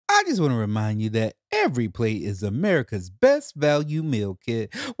just want to remind you that every plate is America's best value meal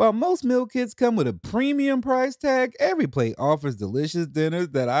kit. While most meal kits come with a premium price tag, every plate offers delicious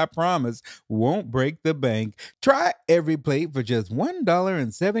dinners that I promise won't break the bank. Try every plate for just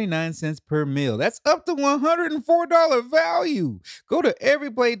 $1.79 per meal. That's up to $104 value. Go to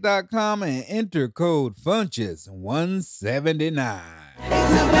everyplate.com and enter code Funches179.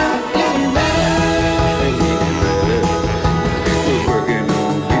 It's about getting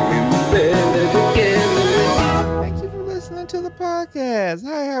Thank you for listening to the podcast.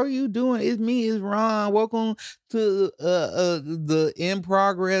 Hi, how are you doing? It's Ron. Welcome to the In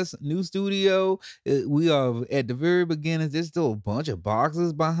Progress new studio. We are at the very beginning. There's still a bunch of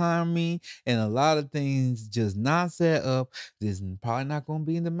boxes behind me and a lot of things just not set up. This is probably not going to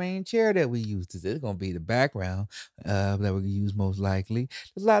be in the main chair that we use. This is going to be the background that we use most likely.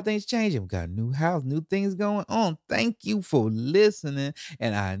 There's a lot of things changing. We got a new house, new things going on. Thank you for listening,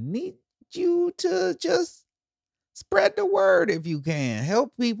 and I need you to just spread the word if you can.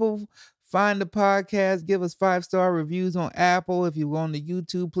 Help people find the podcast. Give us 5-star reviews on Apple. If you go on to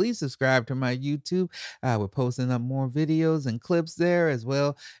YouTube, please subscribe to my YouTube. We're posting up more videos and clips there, as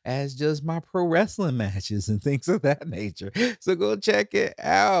well as just my pro wrestling matches and things of that nature. So go check it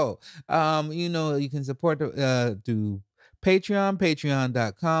out. You can support through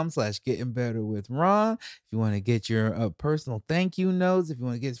patreon.com/getting better with Ron. If you want to get your personal thank you notes, if you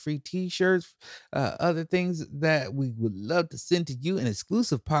want to get free t-shirts, other things that we would love to send to you, and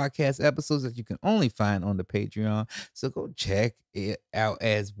exclusive podcast episodes that you can only find on the Patreon. So go check it out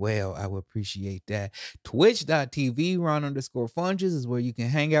as well. I would appreciate that. Twitch.tv Ron_Funches is where you can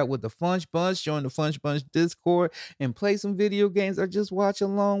hang out with the Funch Bunch, join the Funch Bunch Discord, and play some video games or just watch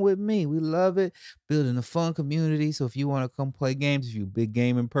along with me. We love it. Building a fun community. So if you want to come play games, if you're a big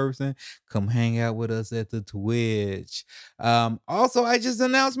gaming person, come hang out with us at the Twitch. Also, I just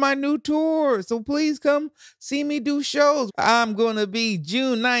announced my new tour, so please come see me do shows. I'm going to be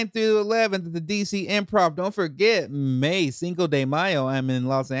June 9th through 11th at the DC Improv. Don't forget, May Cinco de Mayo, I'm in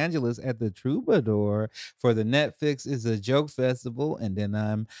Los Angeles at the Troubadour for the Netflix is a Joke Festival, and then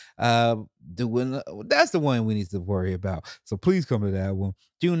I'm that's the one we need to worry about. So please come to that one.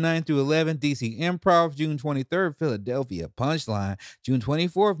 June 9th through 11th, DC Improv. June 23rd, Philadelphia Punchline. June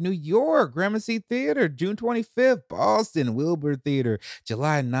 24th, New York, Gramercy Theater. June 25th, Boston, Wilbur Theater.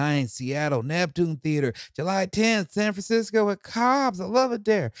 July 9th, Seattle, Neptune Theater. July 10th, San Francisco at Cobb's. I love it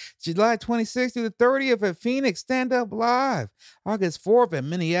there. July 26th through the 30th at Phoenix Stand Up Live. August 4th at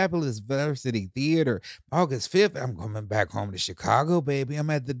Minneapolis Varsity Theater. August 5th, I'm coming back home to Chicago, baby. I'm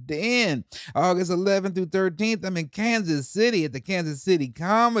at the Den. August 11th through 13th, I'm in Kansas City at the Kansas City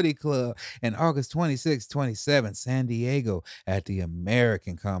Comedy Club. And August 26th, 27th, San Diego at the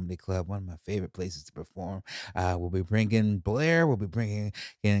American Comedy Club, one of my favorite places to perform. We'll be bringing Blair. We'll be bringing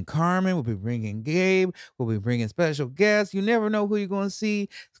in Carmen. We'll be bringing Gabe. We'll be bringing special guests. You never know who you're going to see.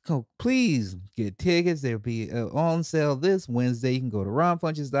 So please get tickets. They'll be on sale this Wednesday. You can go to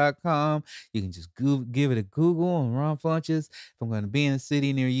ronfunches.com. You can just give it a Google on Ron Funches. If I'm going to be in a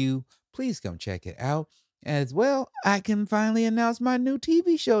city near you, please come check it out. As well, I can finally announce my new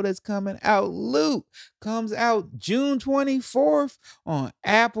TV show that's coming out. Loot comes out June 24th on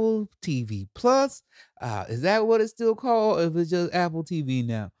Apple TV Plus. Is that what it's still called? If it's just Apple TV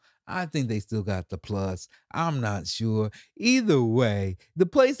now? I think they still got the plus. I'm not sure. Either way, the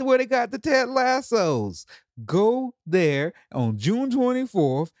place where they got the Ted Lassos. Go there on June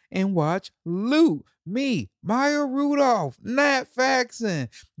 24th and watch Loot. Me, Maya Rudolph, Nat Faxon,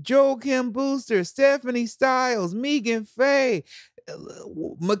 Joel Kim Booster, Stephanie Styles, Megan Faye,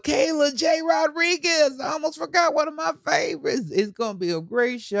 Michaela J. Rodriguez. I almost forgot one of my favorites. It's going to be a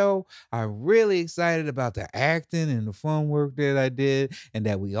great show. I'm really excited about the acting and the fun work that I did and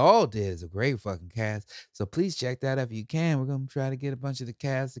that we all did. It's a great fucking cast. So please check that out if you can. We're going to try to get a bunch of the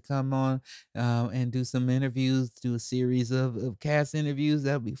cast to come on and do some interviews, do a series of cast interviews.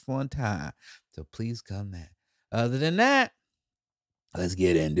 That'll be a fun time. So please come there. Other than that, let's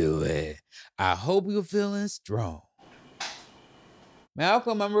get into it. I hope you're feeling strong.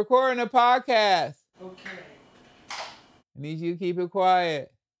 Malcolm, I'm recording a podcast. Okay. I need you to keep it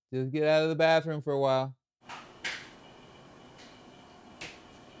quiet. Just get out of the bathroom for a while.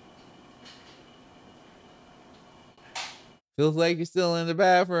 Feels like you're still in the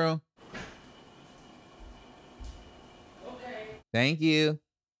bathroom. Okay. Thank you.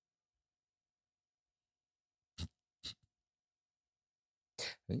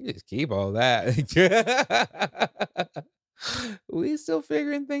 You just keep all that. We still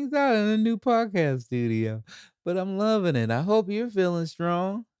figuring things out in a new podcast studio, but I'm loving it. I hope you're feeling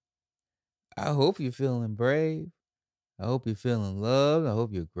strong. I hope you're feeling brave. I hope you're feeling loved. I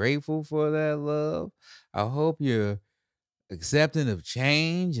hope you're grateful for that love. I hope you're accepting of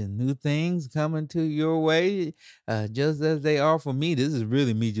change and new things coming to your way, just as they are for me. This is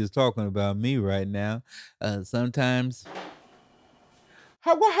really me just talking about me right now. Sometimes,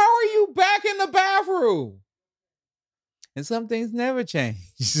 how are you back in the bathroom? And some things never change.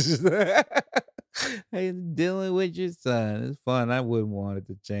 Hey, dealing with your son, it's fun. I wouldn't want it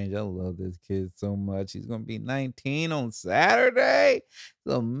to change. I love this kid so much. He's gonna be 19 on Saturday.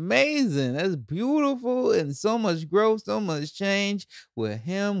 It's amazing. That's beautiful, and so much growth, so much change with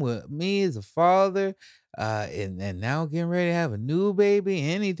him, with me as a father. And now getting ready to have a new baby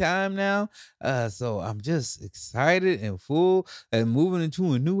anytime now. So I'm just excited and full and moving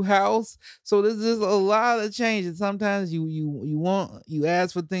into a new house. So there's just a lot of change. And sometimes you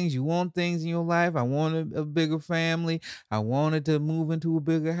ask for things, you want things in your life. I wanted a bigger family. I wanted to move into a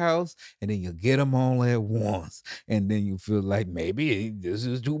bigger house, and then you get them all at once, and then you feel like maybe this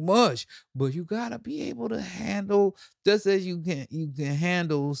is too much. But you gotta be able to handle, just as you can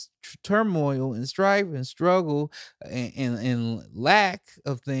handle turmoil and strife and struggle and lack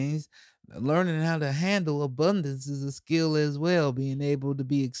of things. Learning how to handle abundance is a skill as well. Being able to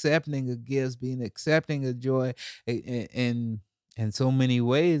be accepting of gifts, being accepting of joy, in so many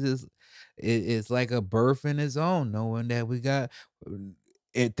ways it's like a birth in its own. Knowing that we got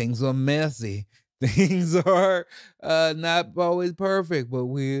things are messy, things are not always perfect, but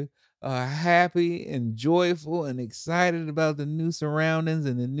we are happy and joyful and excited about the new surroundings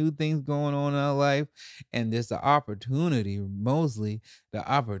and the new things going on in our life. And there's the opportunity, mostly the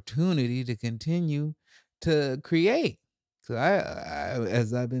opportunity to continue to create. So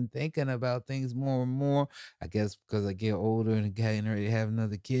as I've been thinking about things more and more, I guess because I get older and getting ready to have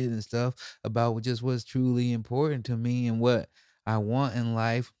another kid and stuff, about just what's truly important to me and what I want in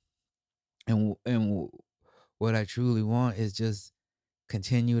life, what I truly want is just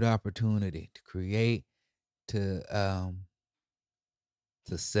continued opportunity to create, to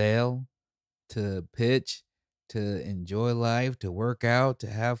sell, to pitch, to enjoy life, to work out, to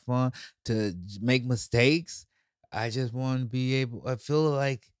have fun, to make mistakes. I just want to be able. I feel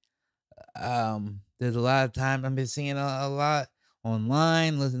like there's a lot of time I've been seeing a lot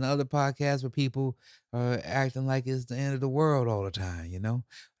online, listening to other podcasts where people are acting like it's the end of the world all the time, you know?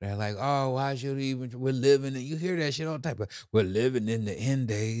 They're like, oh, why should we even, we're living in, you hear that shit all the time, but we're living in the end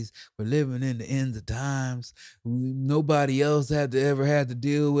days, we're living in the ends of times. Nobody else had to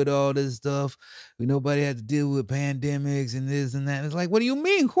deal with all this stuff. Nobody had to deal with pandemics and this and that. It's like, what do you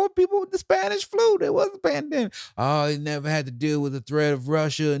mean? Who are people with the Spanish flu? There was a pandemic. Oh, he never had to deal with the threat of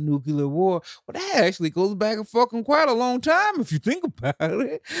Russia and nuclear war. Well, that actually goes back a fucking quite a long time if you think about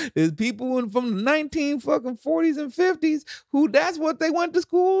it. There's people from the 19 fucking 40s and 50s who that's what they went to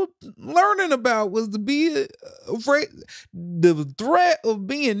school learning about, was to be afraid. The threat of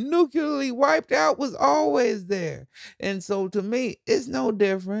being nuclearly wiped out was always there. And so to me, it's no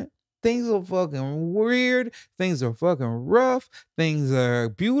different. Things are fucking weird. Things are fucking rough. Things are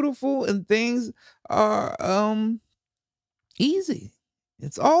beautiful, and things are easy.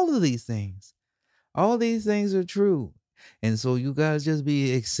 It's all of these things. All these things are true. And so you guys just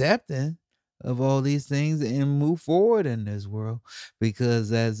be accepting of all these things and move forward in this world,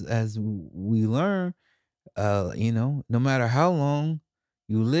 because as we learn, no matter how long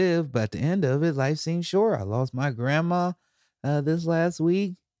you live, but at the end of it, life seems short. I lost my grandma this last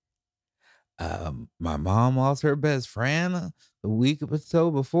week. My mom lost her best friend the week or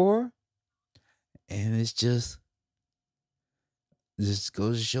so before, and it's just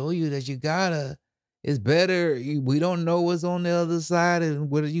goes to show you that you gotta. It's better. We don't know what's on the other side,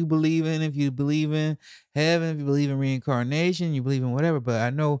 and what do you believe in? If you believe in heaven, if you believe in reincarnation, you believe in whatever. But I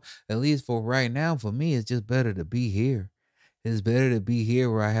know, at least for right now, for me, it's just better to be here. It's better to be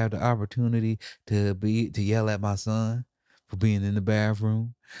here where I have the opportunity to yell at my son for being in the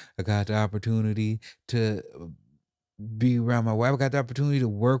bathroom. I got the opportunity to be around my wife. I got the opportunity to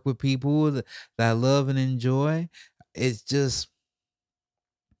work with people that I love and enjoy. It's just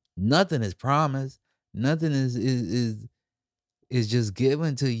nothing is promised. Nothing is just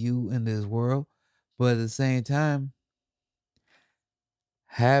given to you in this world. But at the same time,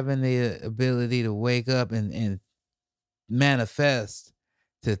 having the ability to wake up and manifest,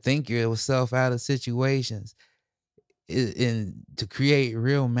 to think yourself out of situations, and to create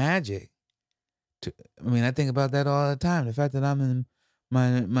real magic. I mean, I think about that all the time. The fact that I'm in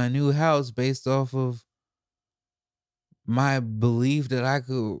my new house based off of my belief that I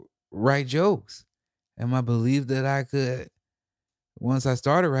could write jokes, and my belief that I could, once I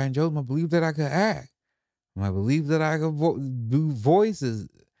started writing jokes, my belief that I could act, my belief that I could do voices,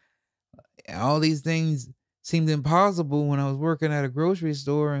 all these things seemed impossible when I was working at a grocery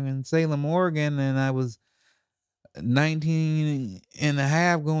store in Salem, Oregon, and I was 19 and a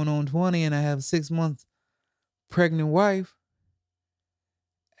half going on 20, and I have a 6 month pregnant wife.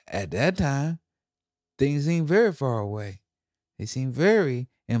 At that time, things seemed very far away. They seemed very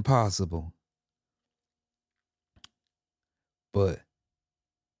impossible. But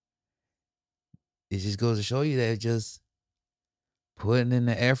it just goes to show you that just putting in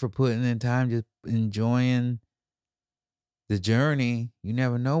the effort, putting in time, just enjoying the journey, you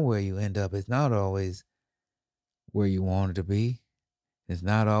never know where you end up. It's not always where you want it to be. It's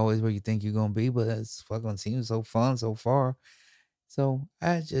not always where you think you're gonna be, but it's fucking seems so fun so far. So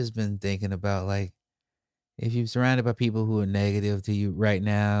I just been thinking about, like, if you're surrounded by people who are negative to you right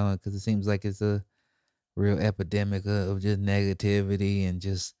now, because it seems like it's a real epidemic of just negativity and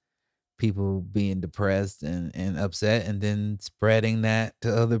just people being depressed and upset and then spreading that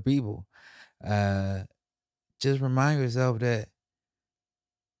to other people. Uh, just remind yourself that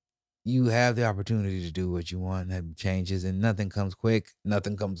you have the opportunity to do what you want and have changes, and nothing comes quick.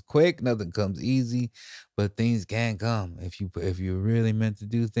 Nothing comes quick. Nothing comes easy, but things can come if you're really meant to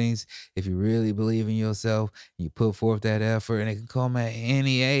do things. If you really believe in yourself, you put forth that effort, and it can come at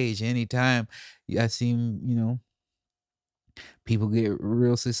any age, any time. I seen, people get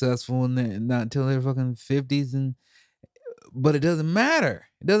real successful and not until their fucking 50s, but it doesn't matter.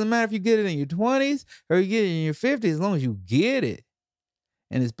 It doesn't matter if you get it in your 20s or you get it in your 50s, as long as you get it.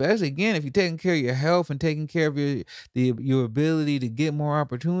 And especially, again, if you're taking care of your health and taking care of your ability to get more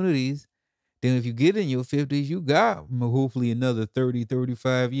opportunities, then if you get in your 50s, you got hopefully another 30,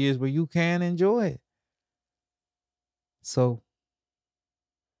 35 years where you can enjoy it. So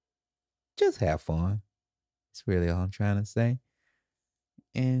just have fun. That's really all I'm trying to say.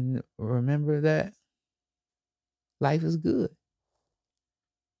 And remember that life is good.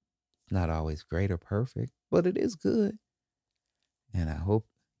 It's not always great or perfect, but it is good. And I hope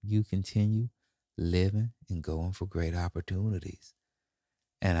you continue living and going for great opportunities.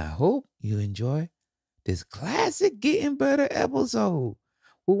 And I hope you enjoy this classic Getting Better episode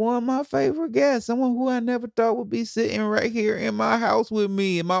with one of my favorite guests, someone who I never thought would be sitting right here in my house with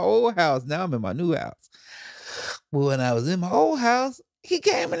me, in my old house. Now I'm in my new house. Well, when I was in my old house, he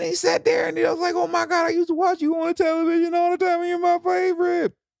came and he sat there and he was like, oh my God, I used to watch you on the television all the time and you're my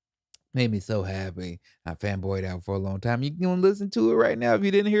favorite. Made me so happy. I fanboyed out for a long time. You can listen to it right now if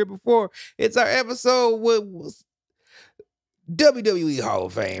you didn't hear it before. It's our episode with WWE Hall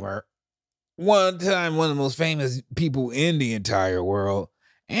of Famer, one time one of the most famous people in the entire world,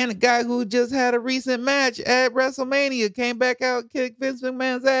 and a guy who just had a recent match at WrestleMania, came back out and kicked Vince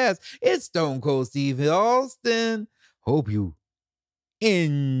McMahon's ass. It's Stone Cold Steve Austin. Hope you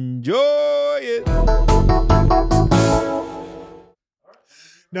enjoy it.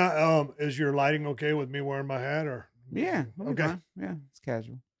 Now, is your lighting okay with me wearing my hat, or? Yeah. Okay. Fine. Yeah, it's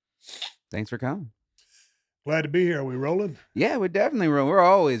casual. Thanks for coming. Glad to be here. Are we rolling? Yeah, we're definitely rolling. We're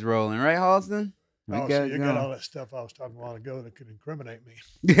always rolling, right, Halston? Oh, so you got all that stuff I was talking a while ago that could incriminate me.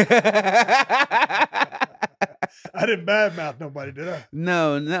 I didn't badmouth nobody, did I?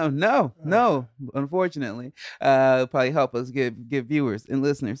 No. Unfortunately, probably help us get viewers and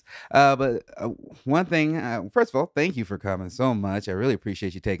listeners. But one thing, first of all, thank you for coming so much. I really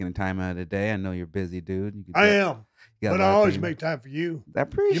appreciate you taking the time out of the day. I know you're busy, dude. I am, but I always make time for you. I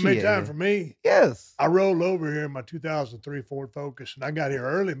appreciate you make time for me. Yes. I rolled over here in my 2003 Ford Focus, and I got here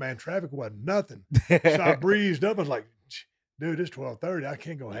early, man. Traffic wasn't nothing. So I breezed up. I was like, dude, it's 12:30. I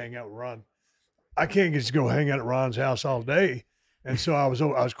can't go hang out with Ron. I can't just go hang out at Ron's house all day. And so I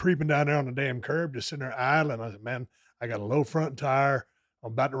was creeping down there on the damn curb, just sitting there idling. I said, man, I got a low front tire.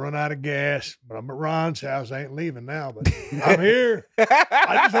 I'm about to run out of gas, but I'm at Ron's house. I ain't leaving now, but I'm here.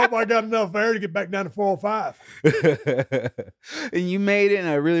 I just hope I got enough air to get back down to 405. And you made it, and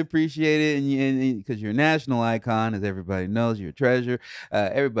I really appreciate it. And because you're a national icon, as everybody knows, you're a treasure.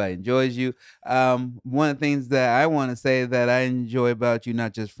 Everybody enjoys you. One of the things that I want to say that I enjoy about you,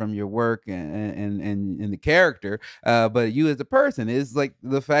 not just from your work and the character, but you as a person, is like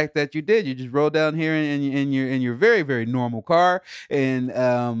the fact that you just rolled down here in your very, very normal car, and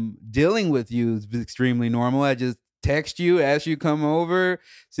dealing with you is extremely normal. I just text you, ask you to come over,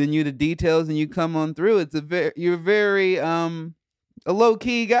 send you the details, and you come on through. You're very a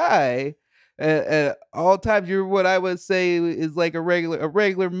low-key guy at all times. You're what I would say is like a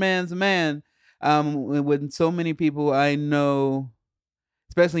regular man's man. With so many people I know,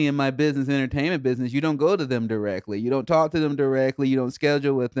 especially in my business, entertainment business, you don't go to them directly. You don't talk to them directly. You don't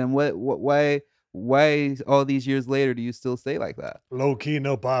schedule with them. Why all these years later do you still stay like that? Low key,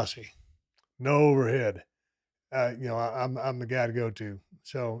 no posse, no overhead. I'm the guy to go to.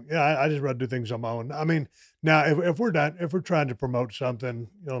 So yeah, I just rather do things on my own. I mean, Now, if we're not, if we're trying to promote something,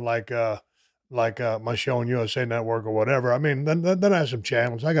 like my show on USA Network or whatever, I mean, then I have some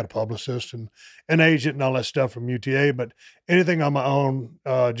channels. I got a publicist and an agent and all that stuff from UTA. But anything on my own,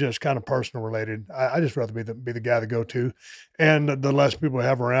 just kind of personal related, I just rather be the guy to go to, and the less people you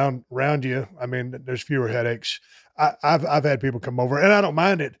have around you. I mean, there's fewer headaches. I've had people come over, and I don't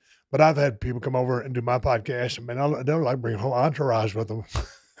mind it. But I've had people come over and do my podcast, and man, they'll like bring a whole entourage with them.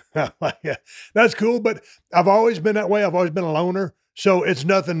 Like, yeah, that's cool. But I've always been that way. I've always been a loner. So it's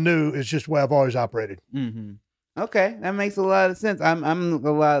nothing new. It's just the way I've always operated. Mm-hmm. Okay, that makes a lot of sense. I'm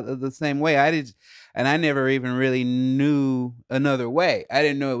a lot of the same way. And I never even really knew another way. I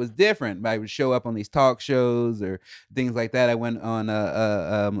didn't know it was different. I would show up on these talk shows or things like that. I went on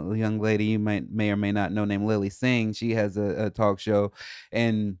a young lady you may or may not know named Lily Singh. She has a talk show,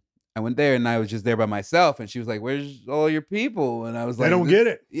 and I went there and I was just there by myself. And she was like, "Where's all your people?" And I was They like, don't get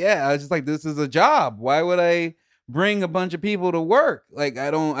it. Yeah, I was just like, "This is a job. Why would I bring a bunch of people to work?" Like,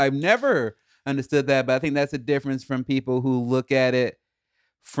 I've never understood that, but I think that's a difference from people who look at it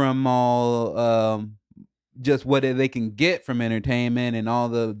from all just what they can get from entertainment and all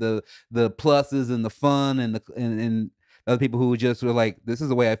the pluses and the fun and other people who just were like, this is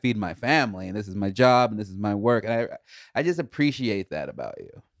the way I feed my family and this is my job and this is my work. And I just appreciate that about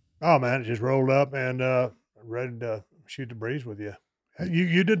you. Oh man, it just rolled up and ready to shoot the breeze with you.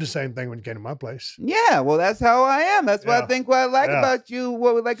 You did the same thing when you came to my place. Yeah, well, that's how I am. That's what I think what I like about you,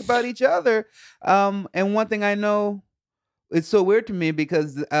 what we like about each other. And one thing I know, it's so weird to me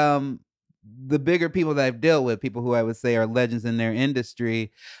because the bigger people that I've dealt with, people who I would say are legends in their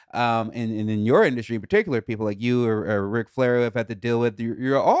industry, and in your industry in particular, people like you or Ric Flair who I've had to deal with,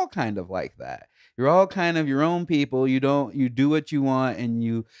 you're all kind of like that. You're all kind of your own people. You do what you want,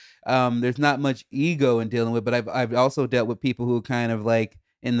 and there's not much ego in dealing with. But I've also dealt with people who are kind of like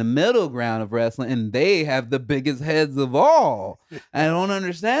in the middle ground of wrestling, and they have the biggest heads of all. I don't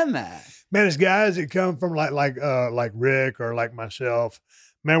understand that. Man, it's guys that come from like Rick or like myself.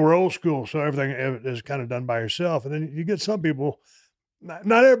 Man, we're old school, so everything is kind of done by yourself. And then you get some people, not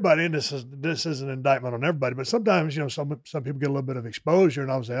everybody, and this is an indictment on everybody, but sometimes, some people get a little bit of exposure,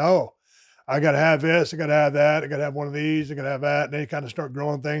 and I'll say, oh, I got to have this, I got to have that, I got to have one of these, I got to have that. And they kind of start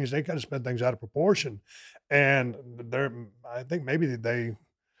growing things. They kind of spin things out of proportion. And I think maybe they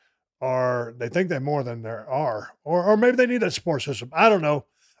think they're more than they are, or maybe they need that support system. I don't know.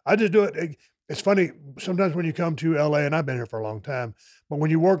 I just do it. It's funny. Sometimes when you come to LA, and I've been here for a long time, but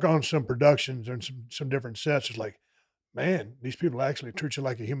when you work on some productions and some different sets, it's like, man, these people actually treat you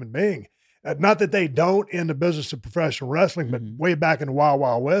like a human being. Not that they don't in the business of professional wrestling, but way back in the Wild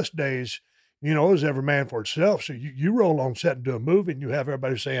Wild West days, it was every man for itself. So you roll on set and do a movie, and you have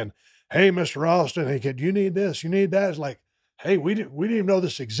everybody saying, "Hey, Mr. Austin, hey kid, you need this, you need that." It's like, hey, we didn't even know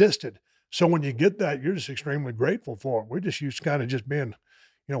this existed. So when you get that, you're just extremely grateful for it. We're just used to kind of just being,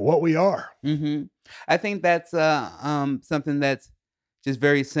 what we are. I think that's something that's just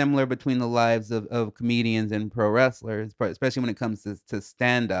very similar between the lives of comedians and pro wrestlers, especially when it comes to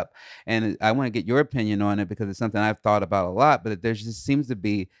stand up. And I want to get your opinion on it because it's something I've thought about a lot, but there just seems to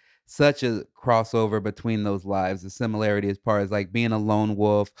be such a crossover between those lives, the similarity as far as like being a lone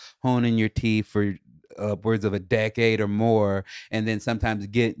wolf, honing your teeth for upwards of a decade or more, and then sometimes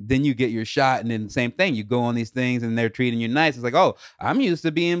you get your shot, and then the same thing, you go on these things and they're treating you nice. It's like, oh, I'm used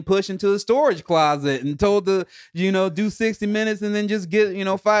to being pushed into a storage closet and told to do 60 minutes and then just get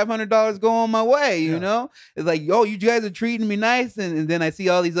 $500, go on my way. It's like, oh, you guys are treating me nice, and then I see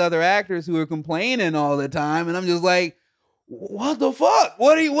all these other actors who are complaining all the time, and I'm just like, what the fuck?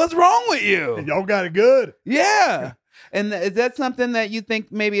 What's wrong with you? Y'all got it good. Yeah. And is that something that you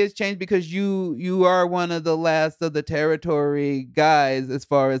think maybe has changed because you are one of the last of the territory guys as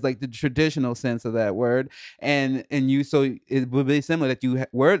far as like the traditional sense of that word, and so it would be similar that you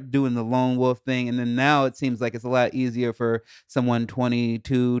were doing the lone wolf thing, and then now it seems like it's a lot easier for someone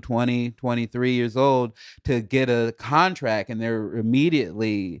 22, 20, 23 years old to get a contract, and they're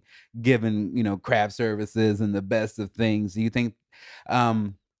immediately given craft services and the best of things. Do you think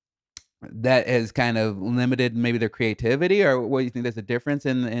that has kind of limited maybe their creativity, or what do you think there's a difference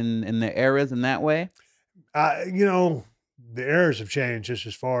in the eras in that way? The eras have changed just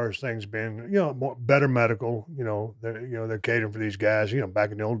as far as things being, better medical, they're catering for these guys, back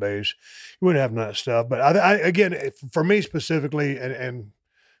in the old days, you wouldn't have none of that stuff. But again, for me specifically, and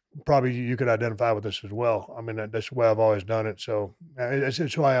probably you could identify with this as well. I mean, that's the way I've always done it. So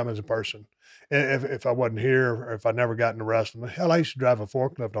it's who I am as a person. If I wasn't here, or if I never got into wrestling, hell, I used to drive a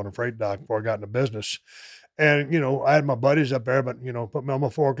forklift on a freight dock before I got into business. And, I had my buddies up there, but, put me on my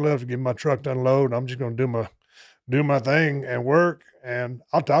forklift, give me my truck to unload, and I'm just going to do do my thing and work, and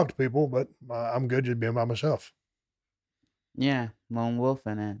I'll talk to people, but I'm good just being by myself. Yeah, lone wolf,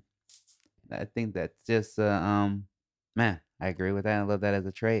 and I think that's just man, I agree with that. I love that as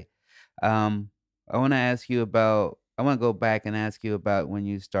a trait. Um, I want to ask you about. I want to go back and ask you about when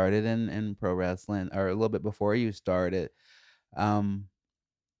you started in pro wrestling, or a little bit before you started. Um,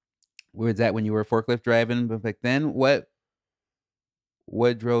 was that when you were forklift driving? But back then, what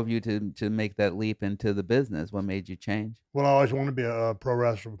drove you to make that leap into the business? What made you change? Well, I always wanted to be a pro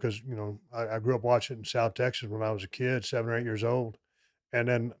wrestler because, I grew up watching in South Texas when I was a kid, 7 or 8 years old. And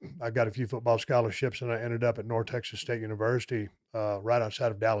then I got a few football scholarships and I ended up at North Texas State University, right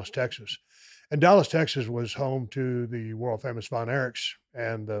outside of Dallas, Texas. And Dallas, Texas was home to the world famous Von Erichs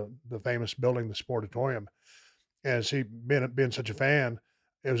and the famous building, the Sportatorium. And see, being such a fan,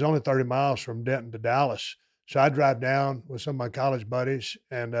 it was only 30 miles from Denton to Dallas. So I'd drive down with some of my college buddies,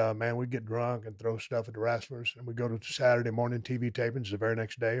 and man, we'd get drunk and throw stuff at the wrestlers. And we'd go to Saturday morning TV tapings the very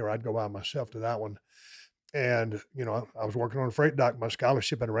next day, or I'd go by myself to that one. And, I was working on a freight dock. My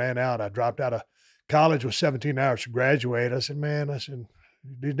scholarship had ran out. I dropped out of college with 17 hours to graduate. I said,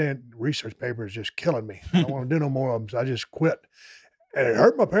 these damn research papers just killing me. I don't want to do no more of them. So I just quit. And it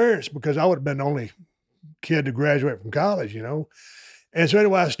hurt my parents because I would have been the only kid to graduate from college. And so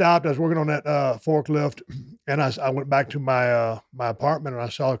anyway, I stopped. I was working on that forklift, and I went back to my apartment, and I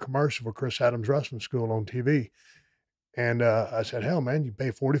saw a commercial for Chris Adams Wrestling School on TV. And I said, "Hell, man, you pay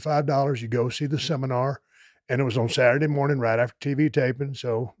 $45, you go see the seminar." And it was on Saturday morning, right after TV taping.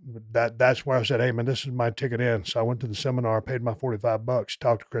 So that's where I said, "Hey, man, this is my ticket in." So I went to the seminar, paid my $45,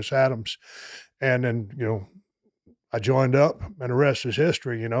 talked to Chris Adams, and then I joined up, and the rest is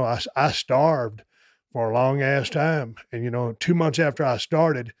history. I starved for a long ass time. And, 2 months after I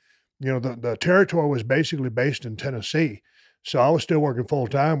started, the territory was basically based in Tennessee. So I was still working full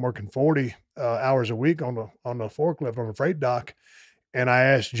time, working 40 hours a week on the forklift on the freight dock. And I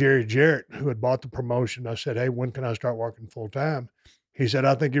asked Jerry Jarrett, who had bought the promotion, I said, "Hey, when can I start working full time?" He said,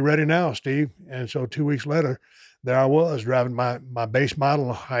 "I think you're ready now, Steve." And so 2 weeks later, there I was driving my base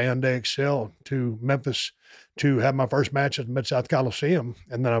model Hyundai Excel to Memphis to have my first match at the Mid-South Coliseum.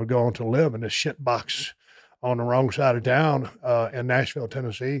 And then I would go on to live in this shit box on the wrong side of town in Nashville,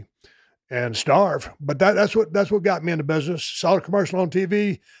 Tennessee, and starve. But that's what got me into business. Saw the commercial on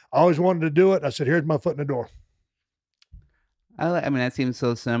TV. I always wanted to do it. I said, "Here's my foot in the door." I mean, that seems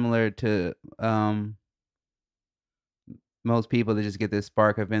so similar to most people that just get this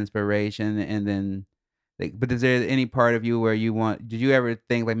spark of inspiration, and then like, but is there any part of you where did you ever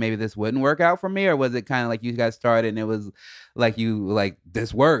think like maybe this wouldn't work out for me, or was it kind of like you got started and it was like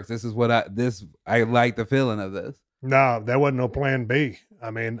this works, this is what I like the feeling of this? No, there wasn't no plan B. I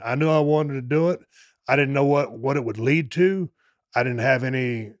mean, I knew I wanted to do it. I didn't know what it would lead to. I didn't have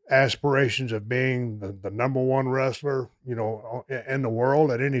any aspirations of being the number one wrestler, in the world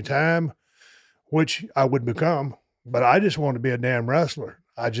at any time, which I would become. But I just wanted to be a damn wrestler.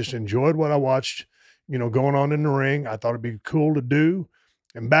 I just enjoyed what I watched, going on in the ring. I thought it'd be cool to do.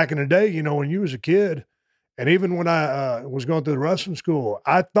 And back in the day, when you was a kid, and even when I was going through the wrestling school,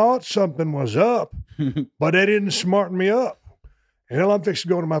 I thought something was up, but they didn't smarten me up. And hell, I'm fixing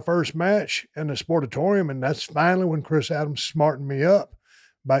to go to my first match in the Sportatorium, and that's finally when Chris Adams smartened me up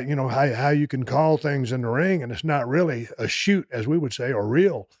about, how you can call things in the ring, and it's not really a shoot, as we would say, or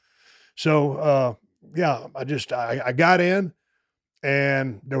real. So, yeah, I got in,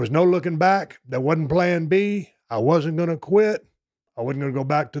 and there was no looking back. There wasn't plan B. I wasn't going to quit. I wasn't going to go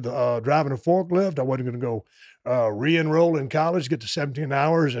back to the driving a forklift. I wasn't going to go re-enroll in college, get to 17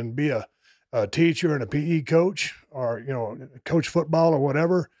 hours and be a teacher and a PE coach, or, coach football or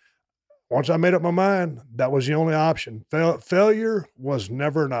whatever. Once I made up my mind, that was the only option. Failure was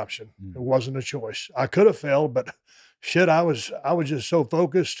never an option. It wasn't a choice. I could have failed, but shit, I was just so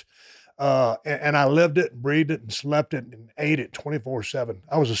focused. And I lived it, breathed it, and slept it, and ate it 24/7.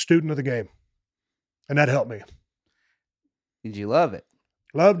 I was a student of the game, and that helped me. Did you love it?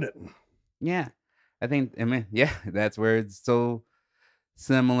 Loved it. Yeah, I mean, yeah, that's where it's so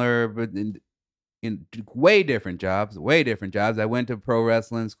similar, but in way different jobs, way different jobs. I went to pro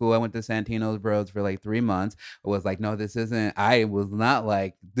wrestling school. I went to Santino's Bros for like 3 months. I was like, no, this isn't. I was not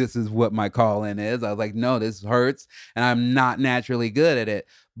like, this is what my calling is. I was like, no, this hurts, and I'm not naturally good at it.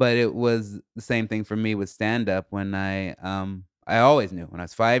 But it was the same thing for me with stand up when I always knew when I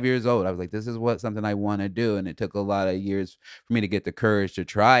was 5 years old, I was like, this is something I want to do. And it took a lot of years for me to get the courage to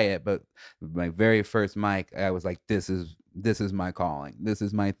try it. But my very first mic, I was like, this is my calling. This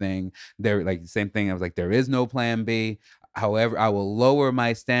is my thing. There, like, same thing. I was like, there is no plan B. however, I will lower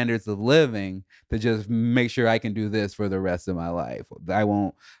my standards of living to just make sure I can do this for the rest of my life. I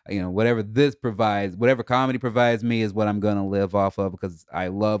won't, whatever this provides, whatever comedy provides me is what I'm going to live off of, because I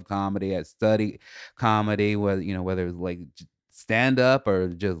love comedy. I study comedy, whether it's like stand up or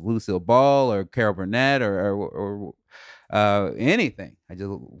just Lucille Ball or Carol Burnett or anything.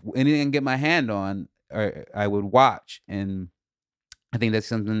 Anything I can get my hand on, or I would watch. And I think that's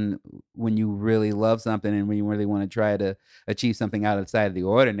something, when you really love something and when you really want to try to achieve something outside of the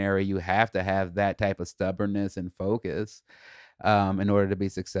ordinary, you have to have that type of stubbornness and focus in order to be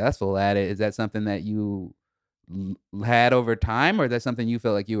successful at it. Is that something that you had over time, or is that something you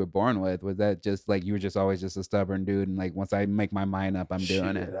felt like you were born with? Was that just like you were just always just a stubborn dude, and like once I make my mind up, I'm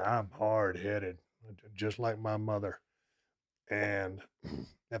doing it? I'm hard headed, just like my mother. And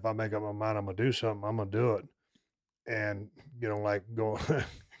if I make up my mind I'm gonna do something, I'm gonna do it. And like going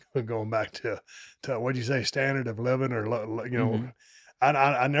going back to what'd you say, standard of living, or Mhm.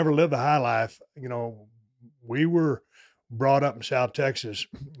 I never lived a high life. We were brought up in South Texas.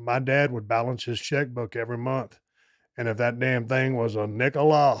 My dad would balance his checkbook every month, and if that damn thing was a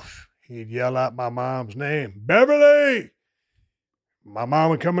nickel off, he'd yell out my mom's name, Beverly. My mom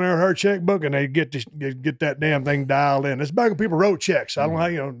would come in there with her checkbook, and they'd get that damn thing dialed in. It's back when people wrote checks. I don't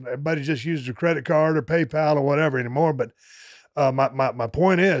know, everybody just uses a credit card or PayPal or whatever anymore. But my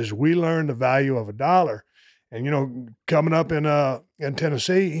point is, we learned the value of a dollar. And coming up in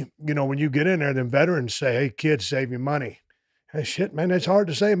Tennessee, when you get in there, then veterans say, "Hey, kids, save your money." Hey, shit, man, it's hard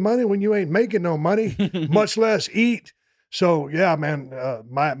to save money when you ain't making no money, much less eat. So yeah, man,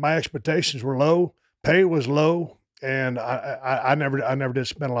 my expectations were low, pay was low. And I never did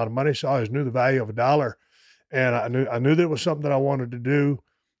spend a lot of money, so I always knew the value of a dollar, and I knew that it was something that I wanted to do,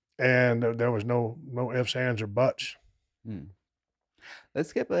 and there was no ifs, ands, or buts. Hmm. Let's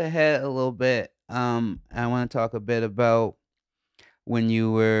skip ahead a little bit. I want to talk a bit about when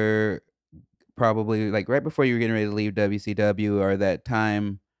you were probably like right before you were getting ready to leave WCW, or that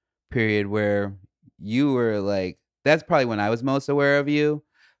time period where you were like, that's probably when I was most aware of you,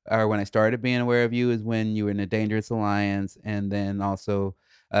 or when I started being aware of you, is when you were in a Dangerous Alliance, and then also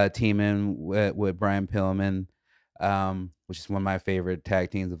teaming with Brian Pillman, which is one of my favorite tag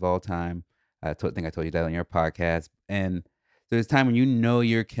teams of all time. Think I told you that on your podcast. And there's a time when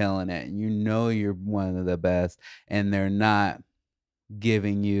you're killing it, and you're one of the best, and they're not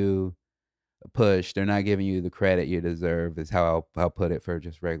giving you a push. They're not giving you the credit you deserve, is how I'll put it for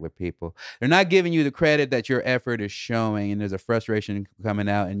just regular people. They're not giving you the credit that your effort is showing, and there's a frustration coming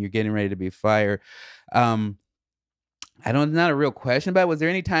out, and you're getting ready to be fired. I don't, not a real question, but was there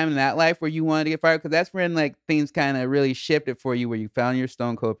any time in that life where you wanted to get fired? Because that's when like things kind of really shifted for you, where you found your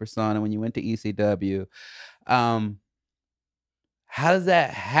Stone Cold persona when you went to ECW. Um, How does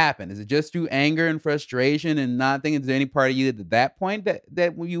that happen? Is it just through anger and frustration and not thinking? Is there any part of you at that point that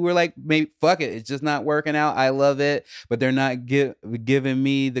you were like, maybe fuck it, it's just not working out. I love it, but they're not giving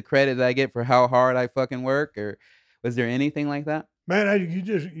me the credit that I get for how hard I fucking work? Or was there anything like that? Man, you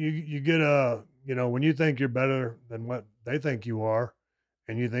get when you think you're better than what they think you are,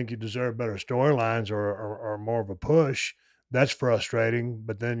 and you think you deserve better storylines or more of a push, that's frustrating.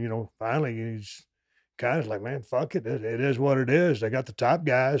 But then finally he's kind of like, man, fuck it. It is what it is. They got the top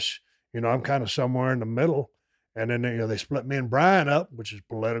guys. I'm kind of somewhere in the middle. And then they split me and Brian up, which is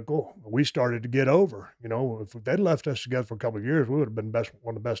political. We started to get over. If they'd left us together for a couple of years, we would have been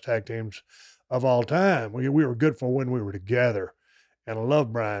one of the best tag teams of all time. We were good for when we were together. And I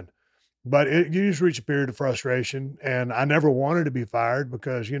love Brian. But you just reach a period of frustration. And I never wanted to be fired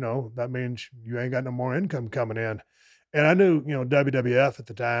because, that means you ain't got no more income coming in. And I knew, WWF at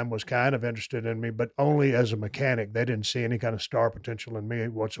the time was kind of interested in me, but only as a mechanic. They didn't see any kind of star potential in me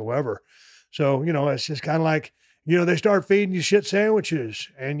whatsoever. So, it's just kind of like, they start feeding you shit sandwiches.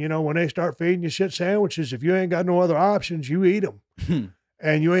 And, when they start feeding you shit sandwiches, if you ain't got no other options, you eat them.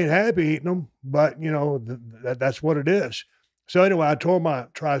 And you ain't happy eating them, but, that's what it is. So anyway, I tore my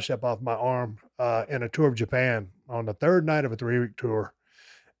tricep off my arm in a tour of Japan on the third night of a 3-week tour.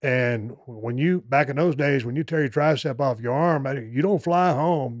 And back in those days, when you tear your tricep off your arm, you don't fly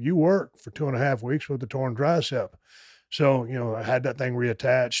home. You work for 2.5 weeks with the torn tricep. So, I had that thing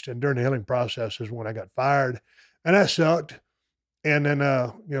reattached, and during the healing process is when I got fired, and that sucked. And then,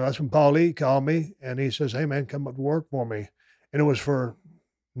 that's when Paul Lee called me, and he says, "Hey man, come up to work for me." And it was for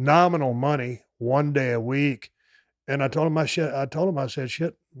nominal money, 1 day a week. And I told him, I said,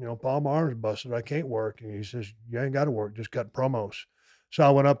 "Shit, Paul, my arm's busted. I can't work." And he says, "You ain't got to work, just cut promos." So I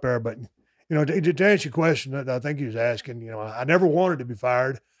went up there, but to answer your question that I think he was asking, I never wanted to be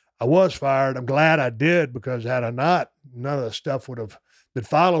fired. I was fired. I'm glad I did, because had I not, none of the stuff would have that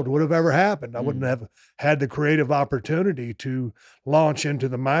followed would have ever happened. I wouldn't have had the creative opportunity to launch into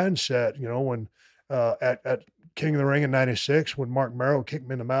the mindset, when at King of the Ring in '96, when Mark Merrow kicked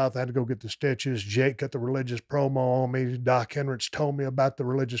me in the mouth, I had to go get the stitches. Jake got the religious promo on me. Doc Hendricks told me about the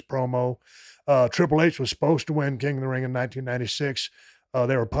religious promo. Triple H was supposed to win King of the Ring in 1996.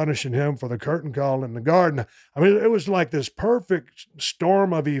 They were punishing him for the curtain call in the Garden. I mean, it was like this perfect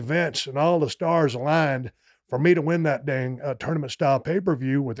storm of events, and all the stars aligned for me to win that dang tournament-style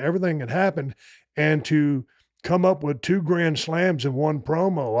pay-per-view with everything that happened, and to come up with 2 grand slams in one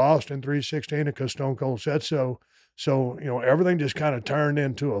promo, Austin 316, because Stone Cold said so. So, everything just kind of turned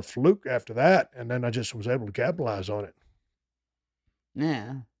into a fluke after that, and then I just was able to capitalize on it.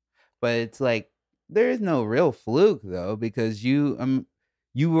 Yeah. But it's like there's no real fluke though, because you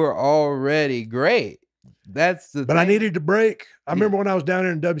were already great. That's the But I thing. needed to break. I remember when I was down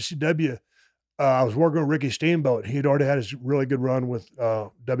there in WCW, I was working with Ricky Steamboat. He'd already had his really good run with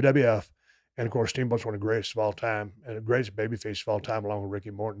WWF. And of course, Steamboat's one of the greatest of all time and the greatest babyface of all time, along with Ricky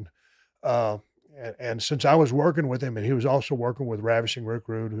Morton. Uh, and since I was working with him, and he was also working with Ravishing Rick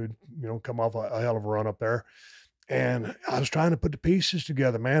Rude, who'd come off a hell of a run up there. And I was trying to put the pieces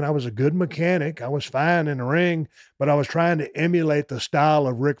together, man. I was a good mechanic. I was fine in the ring, but I was trying to emulate the style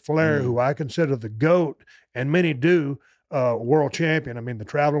of Ric Flair, who I consider the GOAT, and many do, world champion. I mean, the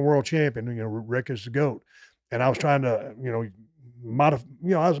traveling world champion, Rick is the GOAT. And I was trying to, modify,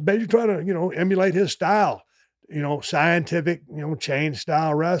 I was basically trying to, emulate his style, scientific, chain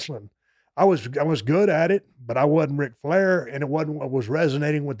style wrestling. I was good at it, but I wasn't Ric Flair, and it wasn't what was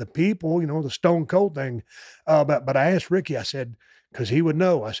resonating with the people, the Stone Cold thing. But I asked Ricky, I said, because he would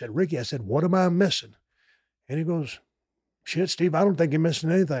know, I said, Ricky, I said, what am I missing? And he goes, shit, Steve, I don't think you're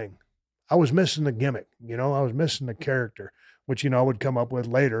missing anything. I was missing the gimmick, I was missing the character, which, I would come up with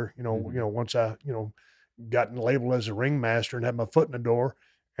later, once I, got labeled as a ringmaster and had my foot in the door.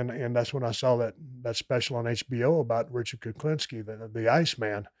 And that's when I saw that special on HBO about Richard Kuklinski, the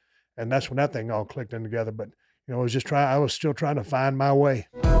Iceman. And that's when that thing all clicked in together. But, I was still trying to find my way.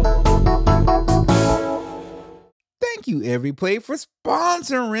 Thank you, EveryPlate, for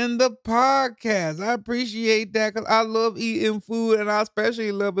sponsoring the podcast. I appreciate that because I love eating food, and I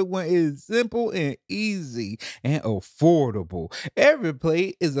especially love it when it's simple and easy and affordable.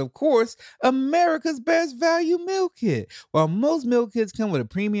 EveryPlate is, of course, America's best value meal kit. While most meal kits come with a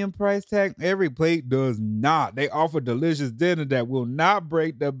premium price tag, EveryPlate does not. They offer delicious dinner that will not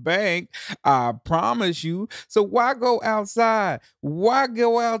break the bank, I promise you. So why go outside? Why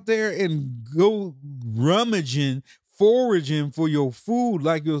go out there and go rummaging, foraging for your food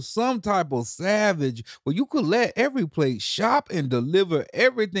like you're some type of savage? Well, you could let EveryPlate shop and deliver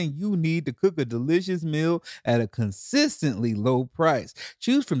everything you need to cook a delicious meal at a consistently low price.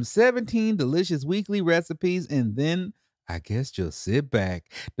 Choose from 17 delicious weekly recipes, and then I guess just sit back.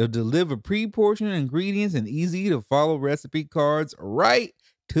 They'll deliver pre-portioned ingredients and easy to follow recipe cards right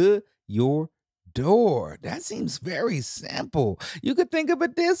to your door. That seems very simple. You could think of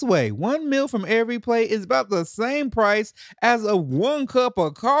it this way. One meal from EveryPlate is about the same price as a 1 cup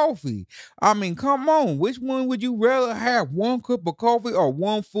of coffee. I mean, come on. Which one would you rather have? 1 cup of coffee or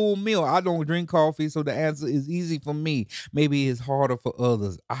 1 full meal? I don't drink coffee, so the answer is easy for me. Maybe it's harder for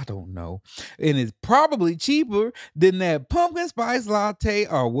others. I don't know. And it's probably cheaper than that pumpkin spice latte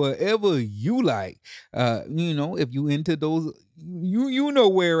or whatever you like. If you into those, you know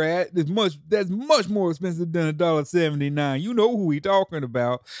where at. That's much more expensive than $1.79. You know who we talking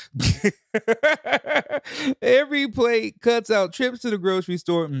about. EveryPlate cuts out trips to the grocery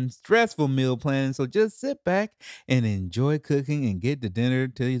store and stressful meal planning. So just sit back and enjoy cooking and get the dinner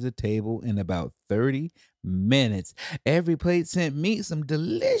to the table in about 30 minutes. EveryPlate sent me some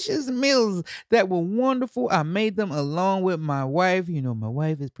delicious meals that were wonderful. I made them along with my wife. My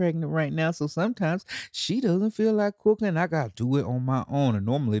wife is pregnant right now, so sometimes she doesn't feel like cooking. I got to do it on my own, and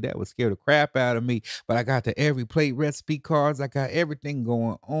normally that would scare the crap out of me. But I got the EveryPlate recipe cards. I got everything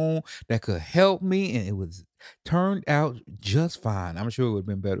going on that could help me, and it was turned out just fine. I'm sure it would have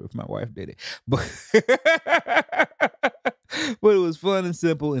been better if my wife did it, but but it was fun and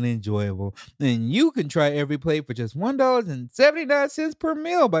simple and enjoyable. And you can try EveryPlate for just $1.79 per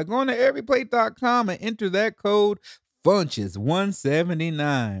meal by going to everyplate.com and enter that code Funches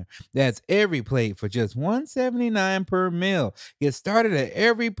 179. That's EveryPlate for just $1.79 per meal. Get started at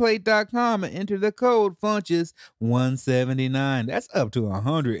everyplate.com and enter the code Funches 179. That's up to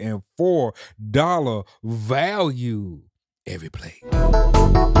 $104 value. EveryPlate.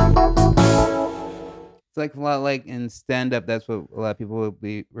 It's like a lot like in stand up. That's what a lot of people would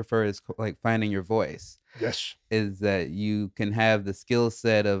be refer as like finding your voice. Yes. Is that you can have the skill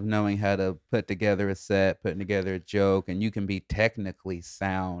set of knowing how to put together a set, putting together a joke, and you can be technically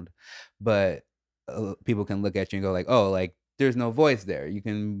sound, but people can look at you and go like, "Oh, like there's no voice there."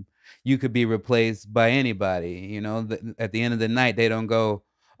 You could be replaced by anybody. You know, at the end of the night, they don't go,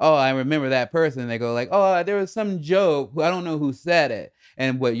 "Oh, I remember that person." They go like, "Oh, there was some joke. I don't know who said it."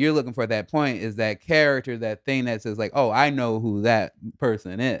 And what you're looking for at that point is that character, that thing that says like, "Oh, I know who that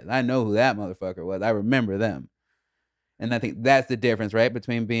person is. I know who that motherfucker was. I remember them." And I think that's the difference, right?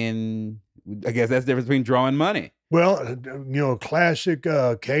 Between being, I guess that's the difference between drawing money. Well, a classic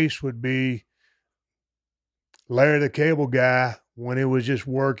case would be Larry the Cable Guy when he was just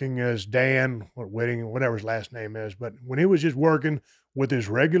working as Dan Whitting, whatever his last name is, but when he was just working with his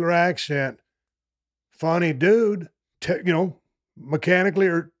regular accent, funny dude, mechanically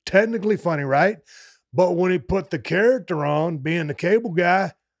or technically funny, right? But when he put the character on, being the cable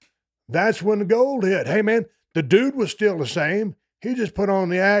guy, that's when the gold hit. Hey, man, the dude was still the same. He just put on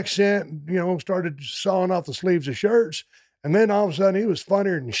the accent, started sawing off the sleeves of shirts. And then all of a sudden he was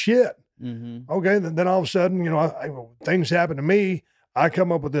funnier than shit. Mm-hmm. Okay. Then all of a sudden, things happen to me. I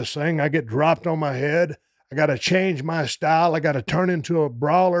come up with this thing. I get dropped on my head. I got to change my style. I got to turn into a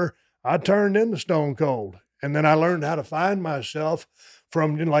brawler. I turned into Stone Cold. And then I learned how to find myself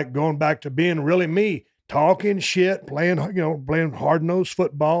from like going back to being really me, talking shit, playing hard-nosed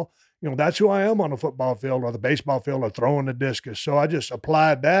football. That's who I am on the football field or the baseball field or throwing the discus. So I just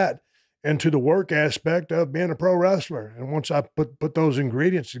applied that into the work aspect of being a pro wrestler. And once I put those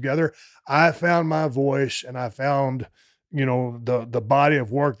ingredients together, I found my voice and I found, the body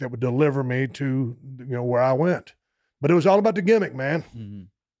of work that would deliver me to, where I went. But it was all about the gimmick, man. Mm-hmm.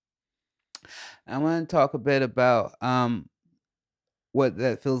 I want to talk a bit about what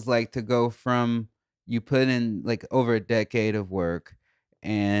that feels like to go from you put in like over a decade of work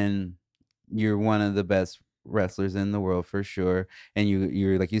and you're one of the best wrestlers in the world for sure, and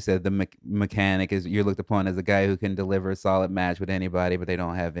you're like you said, the mechanic is you're looked upon as a guy who can deliver a solid match with anybody, but they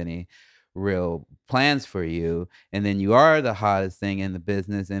don't have any real plans for you, and then you are the hottest thing in the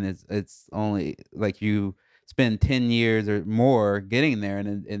business, and it's only like you spend 10 years or more getting there,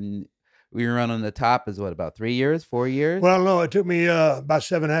 and we run on the top is what, about 3 years, 4 years? Well, no, it took me about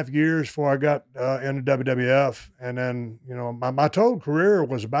 7.5 years before I got into WWF. And then, my total career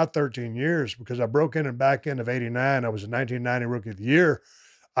was about 13 years because I broke in and back end of 89. I was a 1990 Rookie of the Year.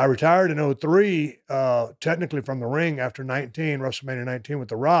 I retired in 03, technically from the ring after WrestleMania 19 with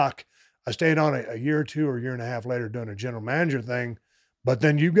The Rock. I stayed on a year or two or a year and a half later doing a general manager thing. But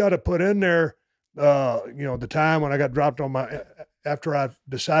then you got to put in there, the time when I got dropped on after I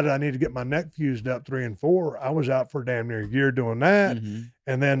decided I needed to get my neck fused up 3 and 4, I was out for damn near a year doing that. Mm-hmm.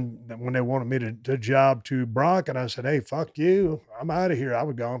 And then when they wanted me to job to Brock, and I said, "Hey, fuck you, I'm out of here." I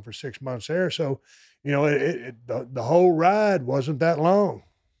was gone for 6 months there. So, the whole ride wasn't that long,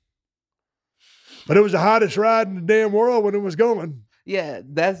 but it was the hottest ride in the damn world when it was going. Yeah,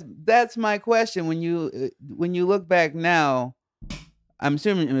 that's my question. When you look back now, I'm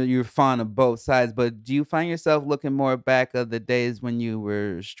assuming you're fond of both sides, but do you find yourself looking more back of the days when you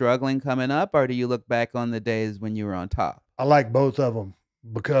were struggling coming up, or do you look back on the days when you were on top? I like both of them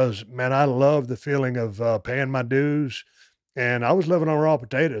because, man, I love the feeling of paying my dues. And I was living on raw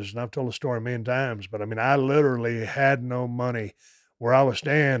potatoes, and I've told the story a million times, but I mean, I literally had no money. Where I was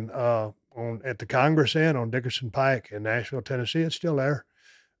staying at the Congress Inn on Dickerson Pike in Nashville, Tennessee. It's still there.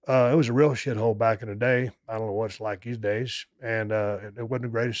 It was a real shithole back in the day. I don't know what it's like these days. And it wasn't the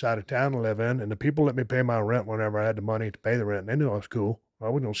greatest side of town to live in. And the people let me pay my rent whenever I had the money to pay the rent. And they knew I was cool. I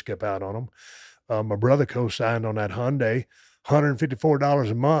wasn't going to skip out on them. My brother co-signed on that Hyundai, $154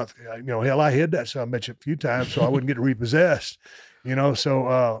 a month. Hell, I hid that son of a bitch a few times so I wouldn't get repossessed.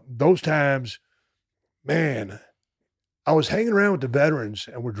 So those times, man, I was hanging around with the veterans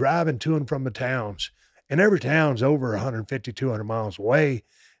and we're driving to and from the towns. And every town's over 150, 200 miles away.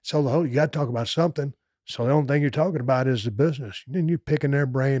 So you got to talk about something. So the only thing you're talking about is the business. And then you're picking their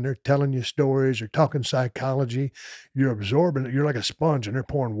brain. They're telling you stories. They're talking psychology. You're absorbing it. You're like a sponge, and they're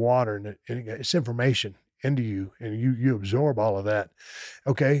pouring water, and it's information into you, and you absorb all of that.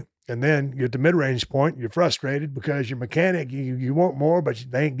 Okay. And then you're at the mid-range point. You're frustrated because your mechanic, you want more, but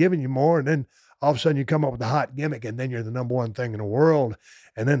they ain't giving you more. And then all of a sudden you come up with a hot gimmick, and then you're the number one thing in the world.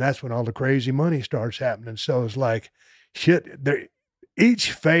 And then that's when all the crazy money starts happening. So it's like, shit,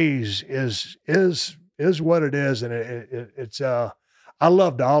 each phase is what it is. And it's I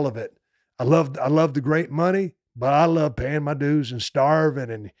loved all of it. I loved the great money, but I love paying my dues and starving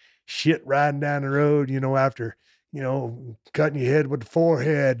and shit riding down the road, after cutting your head with the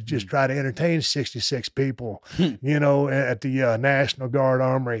forehead, just try to entertain 66 people, at the National Guard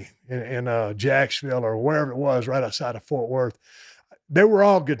Armory in Jacksonville or wherever it was, right outside of Fort Worth. They were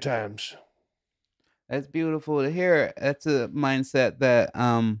all good times. That's beautiful to hear. That's a mindset that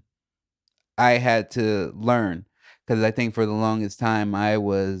I had to learn, because I think for the longest time I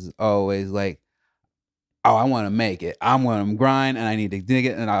was always like, oh, I want to make it. I'm going to grind and I need to dig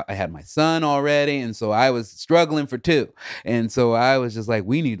it. And I had my son already. And so I was struggling for two. And so I was just like,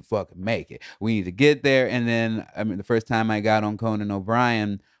 we need to fucking make it. We need to get there. And then, I mean, the first time I got on Conan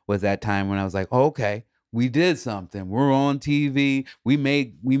O'Brien was that time when I was like, oh, okay, we did something. We're on TV. We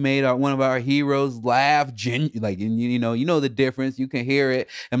made one of our heroes laugh. Like, you know the difference. You can hear it.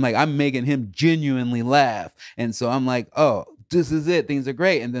 I'm like, I'm making him genuinely laugh. And so I'm like, oh, this is it. Things are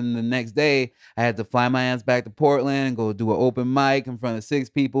great. And then the next day, I had to fly my ass back to Portland and go do an open mic in front of 6